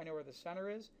through, I know where the center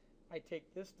is. I take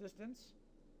this distance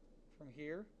from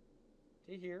here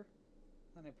to here,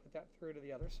 and I put that through to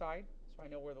the other side, so I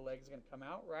know where the leg is going to come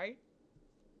out, right?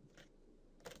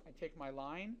 I take my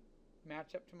line,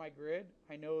 match up to my grid.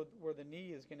 I know where the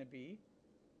knee is going to be.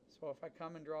 So if I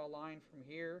come and draw a line from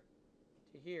here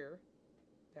to here,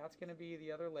 that's going to be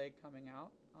the other leg coming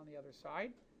out on the other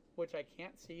side, which I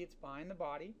can't see. It's behind the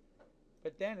body.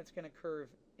 But then it's going to curve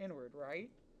inward, right?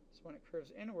 So when it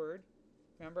curves inward,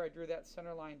 remember I drew that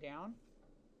center line down.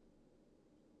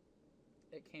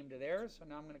 It came to there, so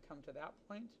now I'm going to come to that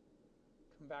point,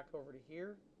 come back over to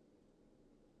here,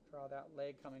 draw that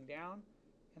leg coming down,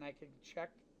 and I can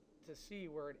check to see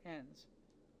where it ends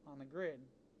on the grid.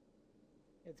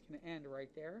 It's going to end right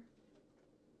there.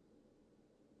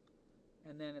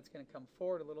 And then it's going to come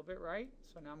forward a little bit, right?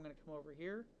 So now I'm going to come over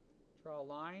here, draw a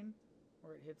line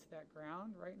where it hits that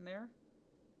ground right in there.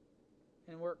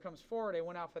 And where it comes forward, I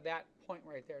went off of that point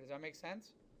right there. Does that make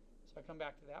sense? So I come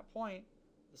back to that point,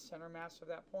 the center mass of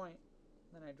that point,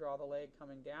 then I draw the leg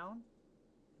coming down,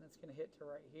 and it's going to hit to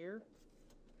right here.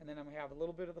 And then I'm going to have a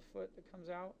little bit of the foot that comes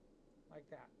out like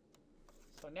that.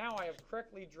 So now I have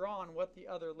correctly drawn what the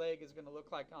other leg is going to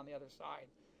look like on the other side.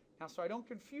 Now, so I don't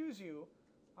confuse you,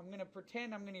 I'm going to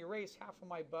pretend I'm going to erase half of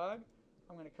my bug.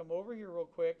 I'm going to come over here real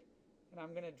quick, and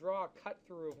I'm going to draw a cut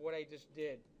through of what I just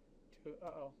did.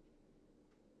 Uh-oh.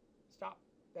 Stop.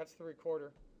 That's the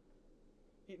recorder.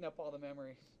 Eating up all the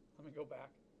memory. Let me go back.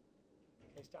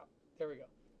 Okay, stop. There we go.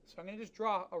 So I'm going to just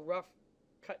draw a rough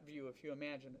cut view if you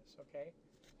imagine this, okay?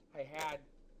 I had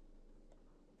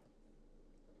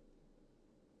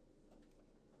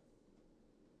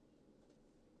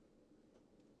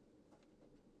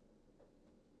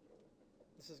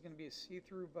this is going to be a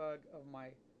see-through bug of my,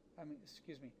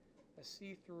 a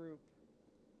see-through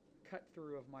cut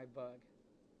through of my bug.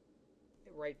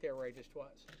 Right there where I just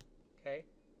was, okay?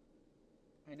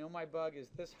 I know my bug is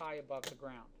this high above the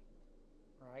ground,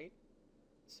 right?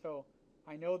 So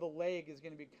I know the leg is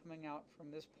going to be coming out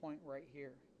from this point right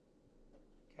here,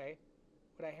 okay?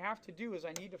 what I have to do is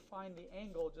I need to find the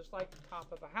angle just like the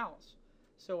top of a house.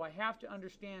 So I have to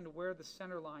understand where the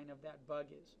center line of that bug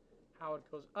is, how it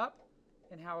goes up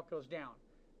and how it goes down.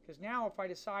 Because now if I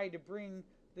decide to bring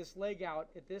this leg out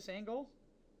at this angle,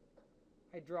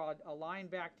 I draw a line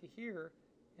back to here,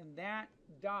 and that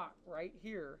dot right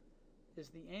here is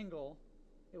the angle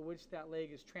at which that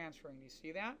leg is transferring. Do you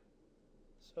see that?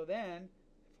 So then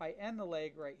if I end the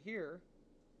leg right here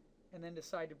and then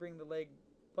decide to bring the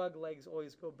bug legs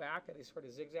always go back and they sort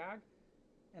of zigzag,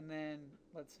 and then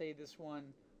let's say this one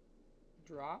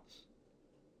drops,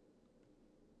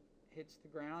 hits the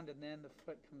ground, and then the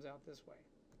foot comes out this way.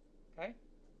 Okay?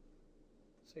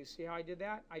 So you see how I did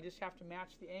that? I just have to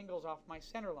match the angles off my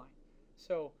center line.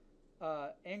 So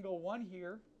angle 1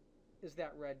 here is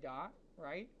that red dot,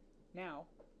 right? Now,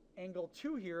 angle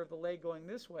 2 here of the leg going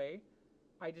this way,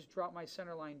 I just drop my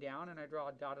center line down and I draw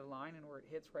a dotted line, and where it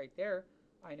hits right there,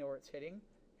 I know where it's hitting.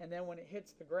 And then when it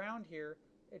hits the ground here,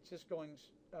 it's just going,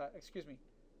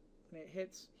 when it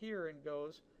hits here and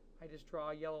goes, I just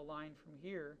draw a yellow line from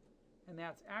here, and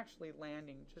that's actually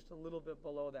landing just a little bit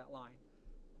below that line.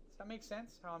 Does that make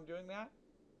sense, how I'm doing that?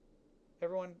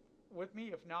 Everyone with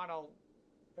me? If not,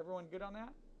 everyone good on that?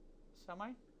 Semi? Are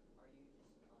you just finding the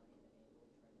angle trying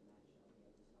to match on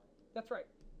the other side? That's right.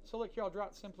 So look here, I'll draw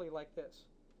it simply like this.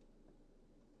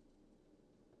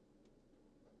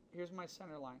 Here's my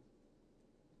center line.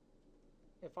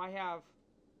 If I have,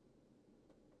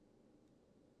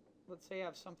 let's say I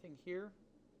have something here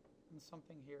and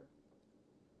something here.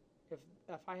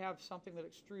 If I have something that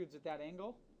extrudes at that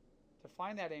angle, to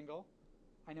find that angle,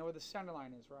 I know where the center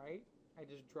line is, right? I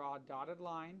just draw a dotted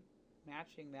line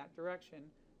matching that direction.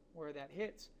 Where that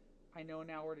hits, I know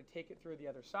now where to take it through the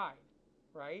other side,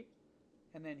 right?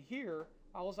 And then here,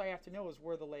 all I have to know is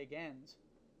where the leg ends.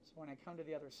 So when I come to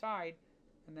the other side,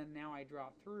 and then now I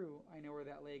drop through, I know where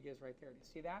that leg is right there. Do you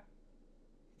see that?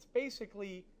 It's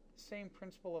basically the same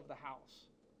principle of the house.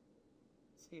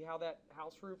 See how that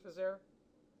house roof is there?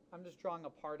 I'm just drawing a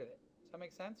part of it. Does that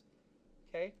make sense?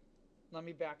 Okay, let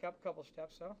me back up a couple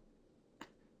steps though.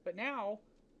 But now,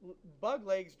 bug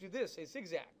legs do this, they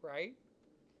zigzag, right?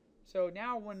 So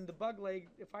now when the bug leg,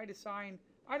 if I decide,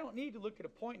 I don't need to look at a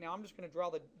point now, I'm just going to draw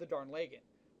the darn leg in.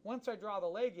 Once I draw the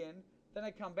leg in, then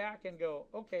I come back and go,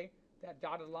 okay, that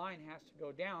dotted line has to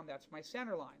go down. That's my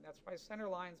center line. That's why center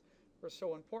lines are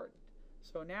so important.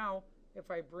 So now,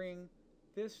 if I bring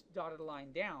this dotted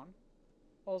line down,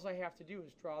 all I have to do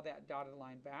is draw that dotted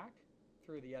line back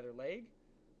through the other leg.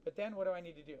 But then what do I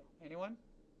need to do? Anyone?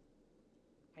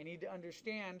 I need to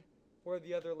understand where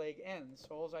the other leg ends.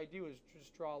 So all I do is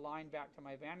just draw a line back to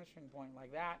my vanishing point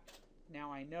like that.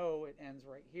 Now I know it ends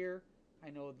right here. I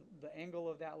know the angle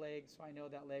of that leg, so I know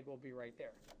that leg will be right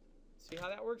there. See how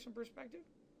that works in perspective?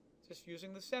 Just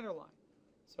using the center line.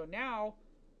 So now,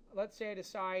 let's say I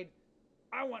decide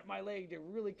I want my leg to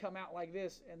really come out like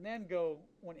this and then go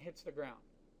when it hits the ground.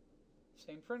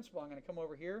 Same principle. I'm going to come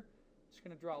over here. Just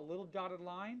going to draw a little dotted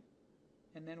line,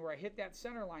 and then where I hit that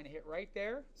center line, I hit right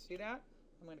there. See that?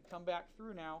 I'm going to come back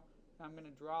through now, and I'm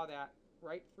going to draw that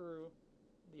right through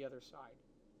the other side.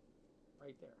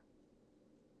 Right there.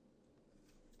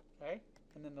 Okay?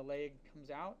 And then the leg comes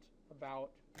out about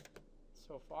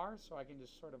so far, so I can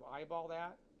just sort of eyeball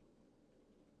that,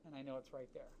 and I know it's right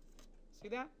there. See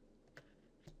that?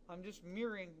 I'm just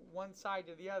mirroring one side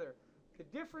to the other. The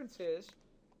difference is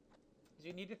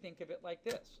you need to think of it like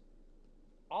this.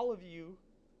 All of you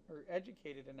are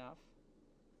educated enough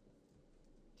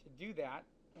to do that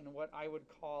in what I would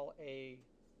call a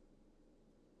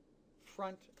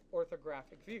front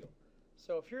orthographic view.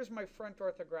 So if here's my front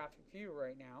orthographic view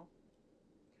right now,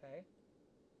 okay?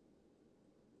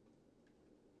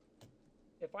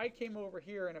 If I came over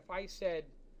here and if I said,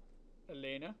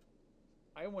 Elena,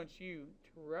 I want you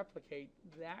to replicate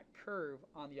that curve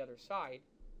on the other side,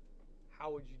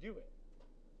 how would you do it?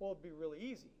 Well, it'd be really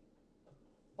easy.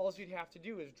 All you'd have to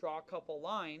do is draw a couple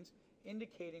lines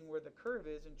indicating where the curve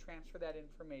is and transfer that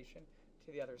information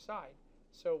to the other side.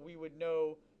 So we would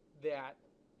know that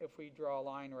if we draw a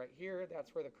line right here,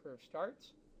 that's where the curve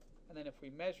starts. And then if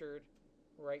we measured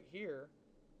right here,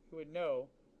 we would know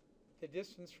the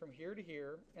distance from here to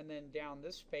here and then down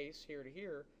this space here to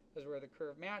here is where the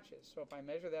curve matches. So if I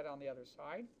measure that on the other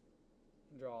side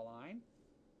and draw a line,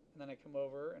 and then I come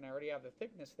over and I already have the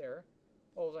thickness there,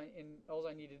 all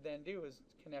I need to then do is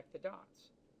connect the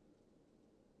dots.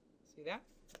 See that?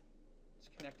 It's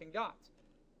connecting dots.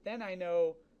 Then I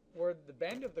know where the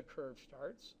bend of the curve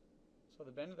starts. So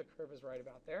the bend of the curve is right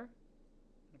about there.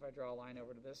 And if I draw a line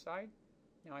over to this side,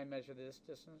 now I measure this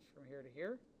distance from here to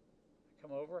here. I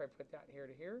come over, I put that here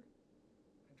to here.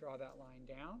 I draw that line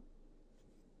down.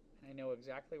 and I know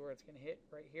exactly where it's going to hit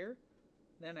right here.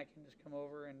 Then I can just come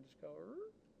over and just go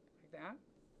like that.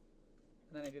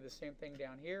 And then I do the same thing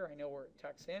down here. I know where it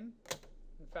tucks in.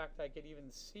 In fact, I could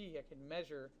even see, I could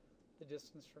measure the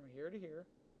distance from here to here.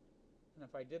 And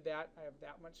if I did that, I have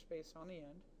that much space on the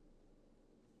end.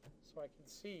 So I can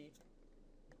see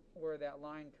where that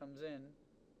line comes in.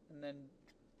 And then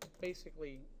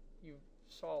basically you've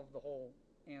solved the whole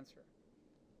answer.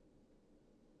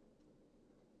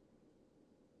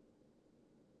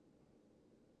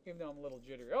 Even though I'm a little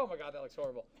jittery. Oh my God, that looks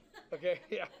horrible. Okay,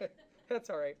 yeah, that's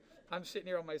all right. I'm sitting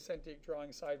here on my Cintiq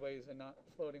drawing sideways and not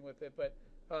floating with it, but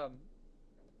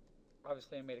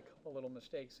obviously I made a couple little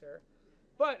mistakes there.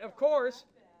 But of course,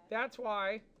 that's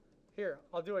why, here,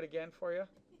 I'll do it again for you.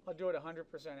 I'll do it 100%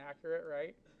 accurate,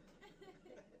 right?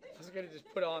 I was going to just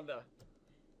put on the...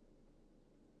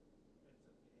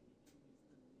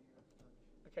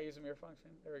 Okay, use the mirror function.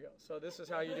 There we go. So this is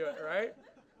how you do it, right?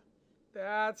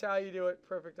 That's how you do it.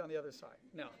 Perfect on the other side.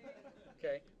 No.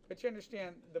 Okay. But you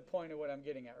understand the point of what I'm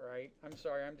getting at, right? I'm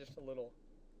sorry. I'm just a little...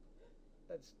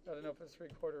 I don't know if it's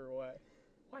 3/4 or what.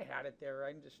 Well, I had it there.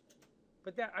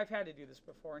 But I've had to do this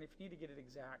before. And if you need to get it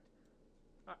exact,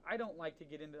 I don't like to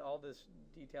get into all this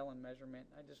detail and measurement.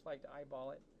 I just like to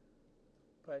eyeball it.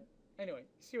 But anyway,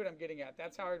 see what I'm getting at.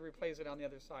 That's how I'd replace it on the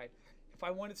other side. If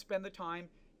I want to spend the time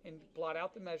and blot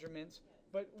out the measurements.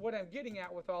 But what I'm getting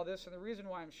at with all this, and the reason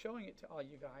why I'm showing it to all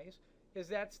you guys, is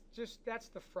that's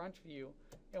the front view.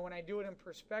 And when I do it in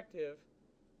perspective,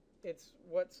 it's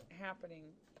what's happening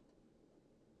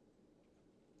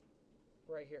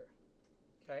right here.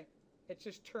 Okay? It's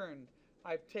just turned.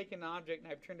 I've taken an object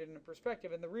and I've turned it into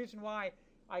perspective. And the reason why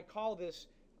I call this,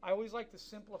 I always like to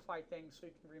simplify things so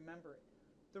you can remember it.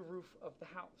 The roof of the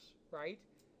house, right?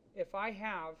 If I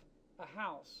have a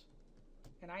house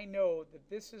and I know that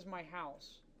this is my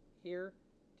house here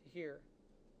to here,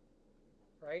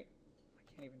 right?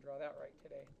 I can't even draw that right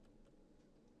today.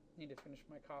 Need to finish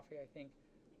my coffee, I think.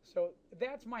 So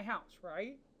that's my house,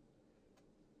 right?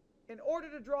 In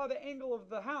order to draw the angle of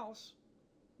the house,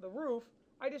 the roof,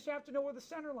 I just have to know where the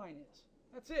center line is.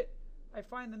 That's it. I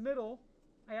find the middle,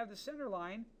 I have the center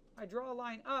line, I draw a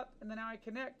line up, and then now I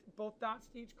connect both dots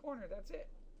to each corner. That's it.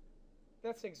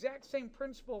 That's the exact same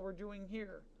principle we're doing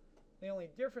here. The only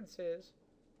difference is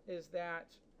that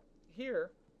here,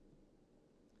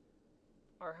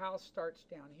 our house starts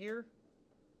down here,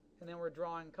 and then we're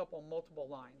drawing multiple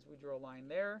lines. We drew a line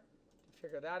there. To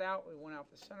figure that out, we went off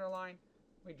the center line.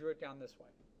 We drew it down this way.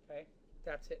 Okay?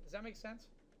 That's it. Does that make sense?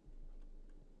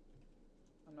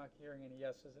 I'm not hearing any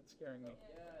yeses. It's scaring me.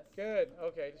 Yes. Good.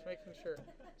 Okay, just making sure.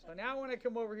 So now when I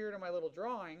come over here to my little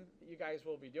drawing that you guys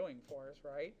will be doing for us,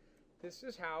 right? This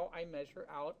is how I measure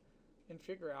out and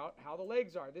figure out how the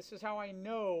legs are. This is how I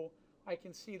know I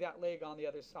can see that leg on the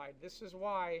other side. This is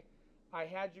why I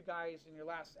had you guys in your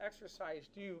last exercise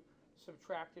do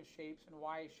subtractive shapes, and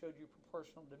why I showed you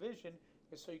proportional division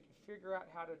is so you can figure out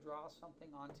how to draw something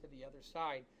onto the other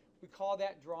side. We call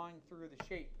that drawing through the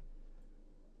shape.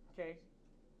 Okay?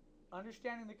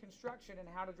 Understanding the construction and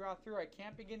how to draw through, I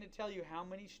can't begin to tell you how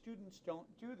many students don't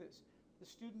do this. The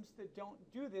students that don't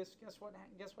do this, guess what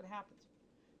happens?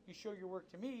 You show your work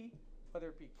to me, whether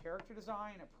it be character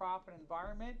design, a prop, an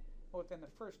environment, within the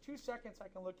first 2 seconds I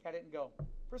can look at it and go,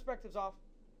 perspective's off.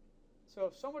 So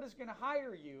if someone is going to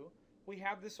hire you, we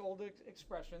have this old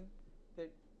expression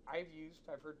that I've used,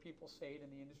 I've heard people say it in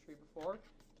the industry before,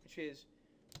 which is,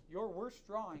 your worst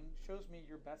drawing shows me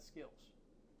your best skills.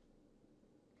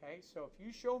 Okay, so if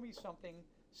you show me something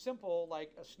simple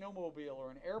like a snowmobile or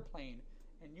an airplane,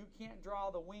 and you can't draw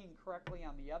the wing correctly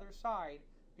on the other side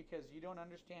because you don't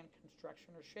understand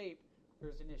construction or shape,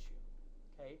 there's an issue.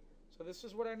 Okay, so this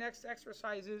is what our next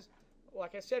exercise is.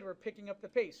 Like I said, we're picking up the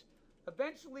pace.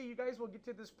 Eventually, you guys will get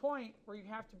to this point where you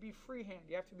have to be freehand.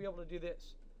 You have to be able to do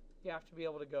this. You have to be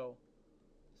able to go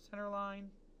center line,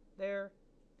 there,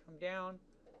 come down.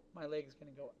 My leg is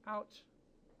going to go out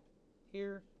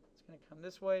here. It's going to come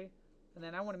this way. And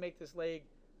then I want to make this leg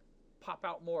pop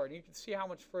out more. And you can see how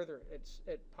much further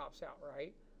it pops out,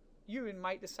 right? You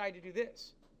might decide to do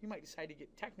this. You might decide to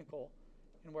get technical,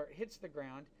 and where it hits the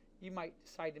ground, you might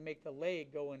decide to make the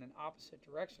leg go in an opposite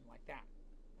direction like that.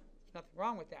 There's nothing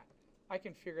wrong with that. I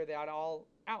can figure that all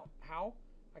out. How?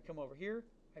 I come over here,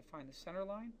 I find the center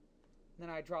line, and then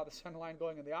I draw the center line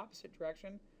going in the opposite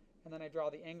direction, and then I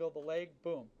draw the angle of the leg,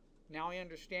 boom. Now I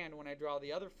understand when I draw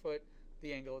the other foot,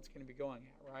 the angle it's going to be going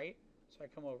at, right? So I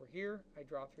come over here, I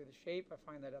draw through the shape, I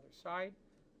find that other side,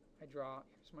 I draw,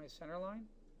 here's my center line,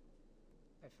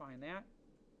 I find that,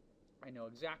 I know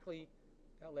exactly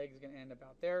that leg is going to end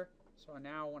about there. So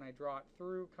now when I draw it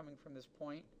through, coming from this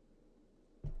point,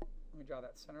 Let me draw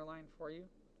that center line for you.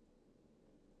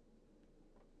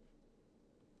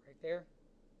 Right there.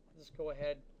 Just go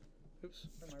ahead. Oops,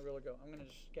 where'd my ruler go? I'm going to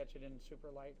just sketch it in super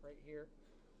light right here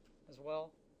as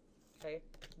well. Okay,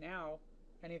 now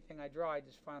anything I draw, I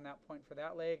just find that point for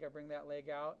that leg. I bring that leg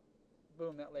out.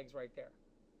 Boom, that leg's right there.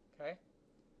 Okay,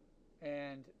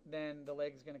 and then the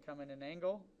leg's going to come in an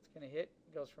angle. It's going to hit.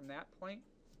 It goes from that point.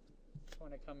 So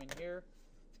when I come in here,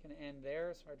 it's going to end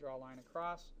there. So I draw a line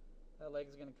across. That leg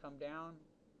is going to come down,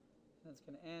 and it's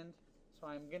going to end. So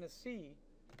I'm going to see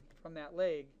from that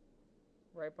leg,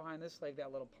 right behind this leg,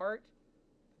 that little part.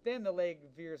 Then the leg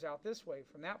veers out this way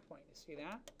from that point. You see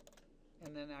that?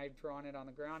 And then I've drawn it on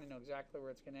the ground. I know exactly where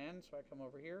it's going to end. So I come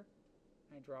over here.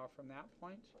 I draw from that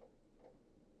point.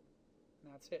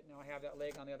 And that's it. Now I have that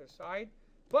leg on the other side.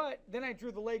 But then I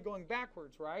drew the leg going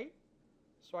backwards, right?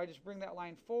 So I just bring that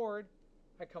line forward.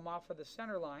 I come off of the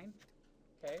center line.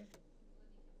 Okay.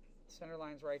 Center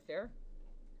line's right there.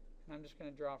 And I'm just going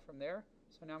to draw from there.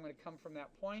 So now I'm going to come from that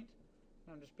point.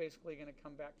 And I'm just basically going to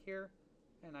come back here.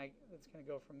 And it's going to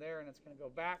go from there and it's going to go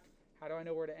back. How do I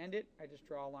know where to end it? I just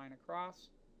draw a line across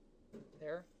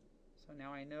there. So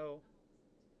now I know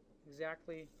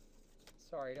exactly,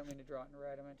 sorry, I don't mean to draw it in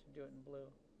red. I meant to do it in blue.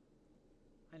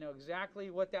 I know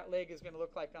exactly what that leg is going to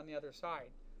look like on the other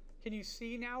side. Can you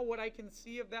see now what I can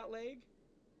see of that leg?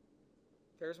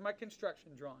 There's my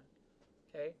construction drawing.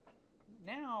 Okay.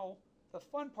 Now the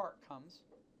fun part comes.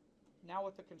 Now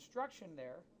with the construction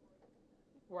there,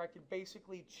 where I could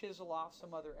basically chisel off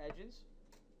some other edges.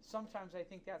 Sometimes I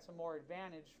think that's a more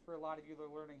advantage for a lot of you that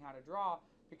are learning how to draw,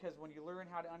 because when you learn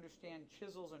how to understand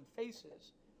chisels and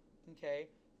faces, okay,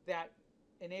 that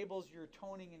enables your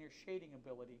toning and your shading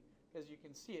ability, because you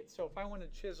can see it. So if I want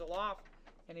to chisel off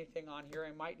anything on here,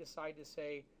 I might decide to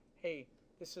say, hey,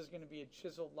 this is going to be a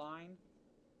chiseled line.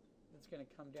 It's going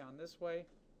to come down this way.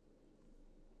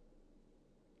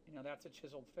 You know, that's a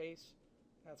chiseled face.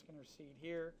 That's going to recede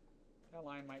here. That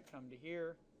line might come to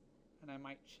here, and I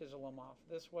might chisel them off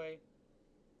this way.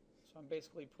 So I'm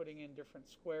basically putting in different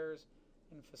squares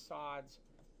and facades,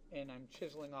 and I'm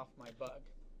chiseling off my bug,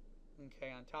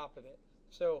 okay, on top of it.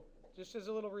 So just as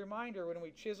a little reminder, when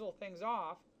we chisel things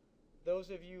off, those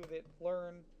of you that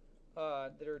learn,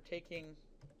 that are taking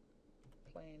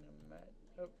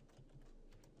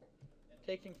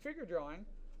taking figure drawing,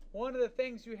 one of the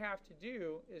things you have to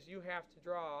do is you have to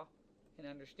draw and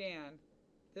understand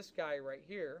this guy right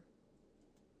here,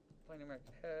 planometric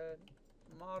head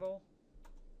model.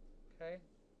 Okay.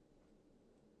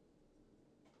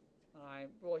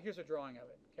 Well, here's a drawing of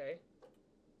it. Okay.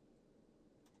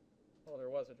 Well, there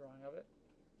was a drawing of it.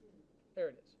 There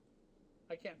it is.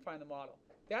 I can't find the model.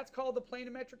 That's called the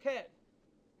planometric head.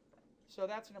 So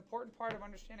that's an important part of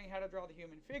understanding how to draw the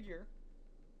human figure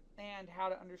and how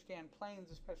to understand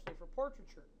planes, especially for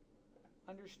portraiture.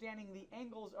 Understanding the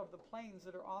angles of the planes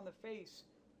that are on the face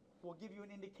will give you an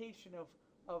indication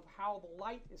of how the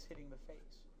light is hitting the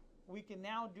face. We can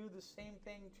now do the same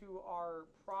thing to our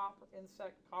prop,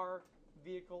 insect, car,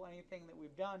 vehicle, anything that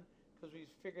we've done, because we've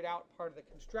figured out part of the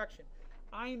construction.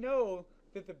 I know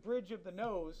that the bridge of the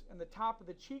nose and the top of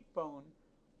the cheekbone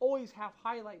always have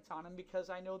highlights on them because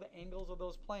I know the angles of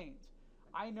those planes.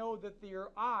 I know that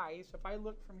your eyes, if I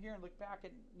look from here and look back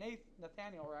at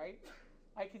Nathaniel, right,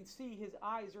 I can see his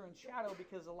eyes are in shadow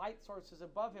because the light source is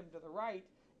above him to the right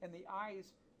and the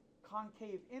eyes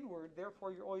concave inward,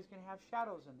 therefore you're always going to have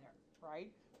shadows in there,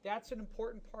 right? That's an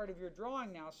important part of your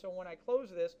drawing now. So when I close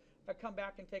this, if I come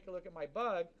back and take a look at my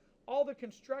bug, all the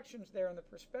constructions there and the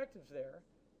perspectives there,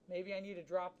 maybe I need to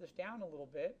drop this down a little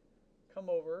bit, come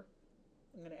over,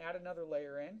 I'm going to add another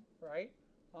layer in, right?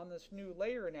 On this new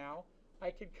layer now, I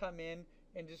could come in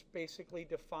and just basically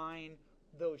define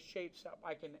those shapes up.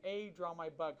 I can draw my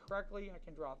bug correctly, I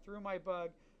can draw through my bug.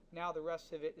 Now the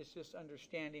rest of it is just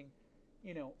understanding,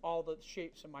 you know, all the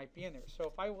shapes that might be in there. So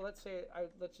if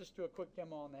let's just do a quick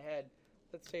demo on the head.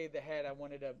 Let's say the head, I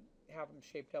wanted to have them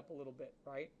shaped up a little bit,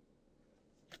 right?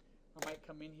 I might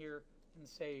come in here and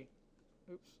say,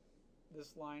 oops,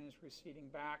 this line is receding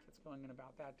back. It's going in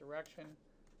about that direction.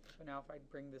 So now if I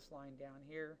bring this line down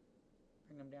here,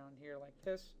 bring them down here like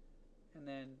this, and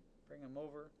then bring them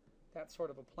over, that's sort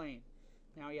of a plane.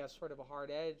 Now he has sort of a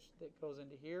hard edge that goes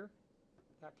into here.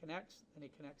 That connects, then he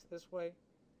connects this way.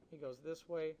 He goes this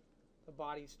way. The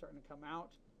body's starting to come out.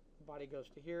 The body goes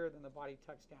to here, then the body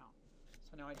tucks down.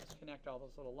 So now I just connect all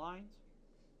those little lines.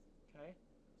 Okay.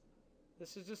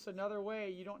 This is just another way.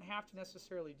 You don't have to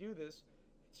necessarily do this.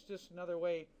 It's just another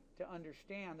way to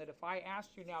understand that if I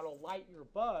asked you now to light your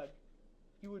bug,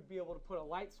 you would be able to put a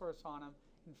light source on them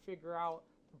and figure out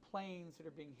the planes that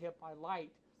are being hit by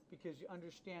light because you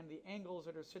understand the angles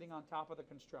that are sitting on top of the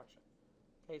construction.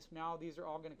 Okay, so now these are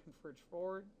all going to converge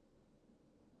forward,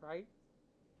 right?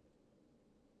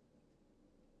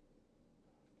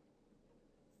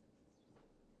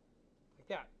 Like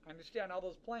that. I understand all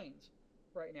those planes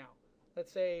right now.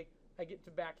 Let's say I get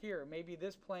to back here. Maybe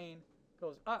this plane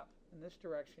goes up in this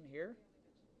direction here.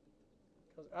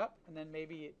 Goes up, and then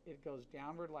maybe it goes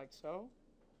downward like so.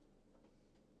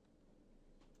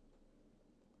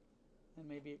 And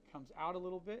maybe it comes out a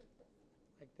little bit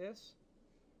like this.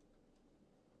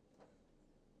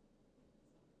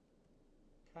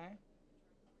 Okay.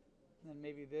 And then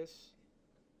maybe this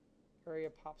area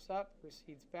pops up,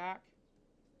 recedes back.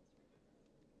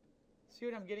 See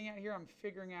what I'm getting at here? I'm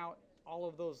figuring out all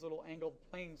of those little angled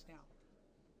planes now.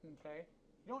 Okay.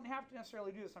 You don't have to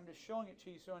necessarily do this. I'm just showing it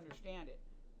to you so you understand it.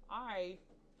 I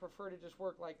prefer to just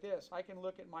work like this. I can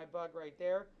look at my bug right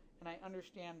there, and I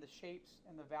understand the shapes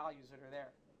and the values that are there.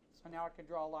 So now I can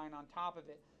draw a line on top of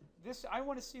it. This, I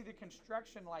want to see the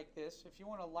construction like this. If you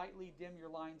want to lightly dim your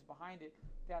lines behind it,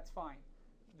 that's fine.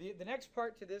 The next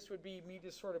part to this would be me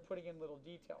just sort of putting in little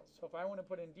details. So if I want to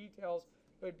put in details,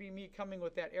 it would be me coming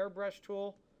with that airbrush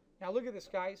tool. Now look at this,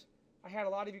 guys. I had a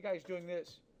lot of you guys doing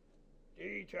this.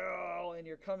 Detail, and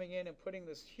you're coming in and putting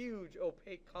this huge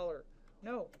opaque color.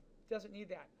 No, it doesn't need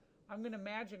that. I'm going to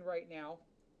imagine right now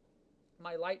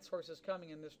my light source is coming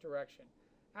in this direction.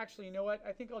 Actually, you know what?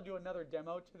 I think I'll do another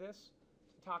demo to this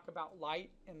to talk about light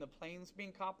and the planes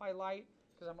being caught by light,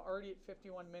 because I'm already at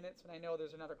 51 minutes and I know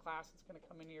there's another class that's going to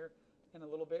come in here in a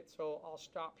little bit. So I'll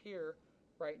stop here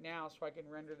right now so I can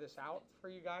render this out for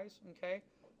you guys, okay?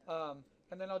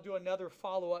 And then I'll do another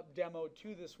follow-up demo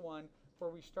to this one where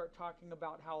we start talking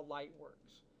about how light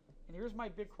works. And here's my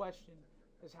big question,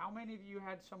 is how many of you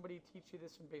had somebody teach you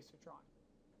this in basic drawing?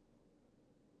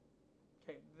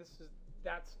 Okay,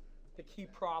 that's the key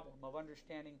problem of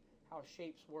understanding how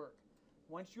shapes work.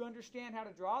 Once you understand how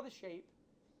to draw the shape,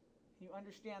 you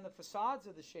understand the facades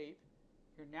of the shape,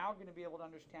 you're now going to be able to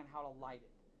understand how to light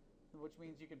it, which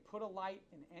means you can put a light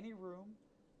in any room,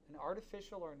 an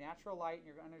artificial or natural light, and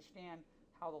you're going to understand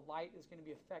how the light is going to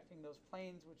be affecting those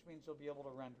planes, which means you'll be able to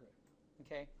render it.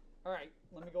 Okay? All right,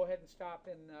 let me go ahead and stop,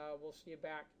 and we'll see you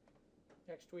back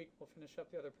next week. We'll finish up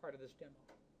the other part of this demo.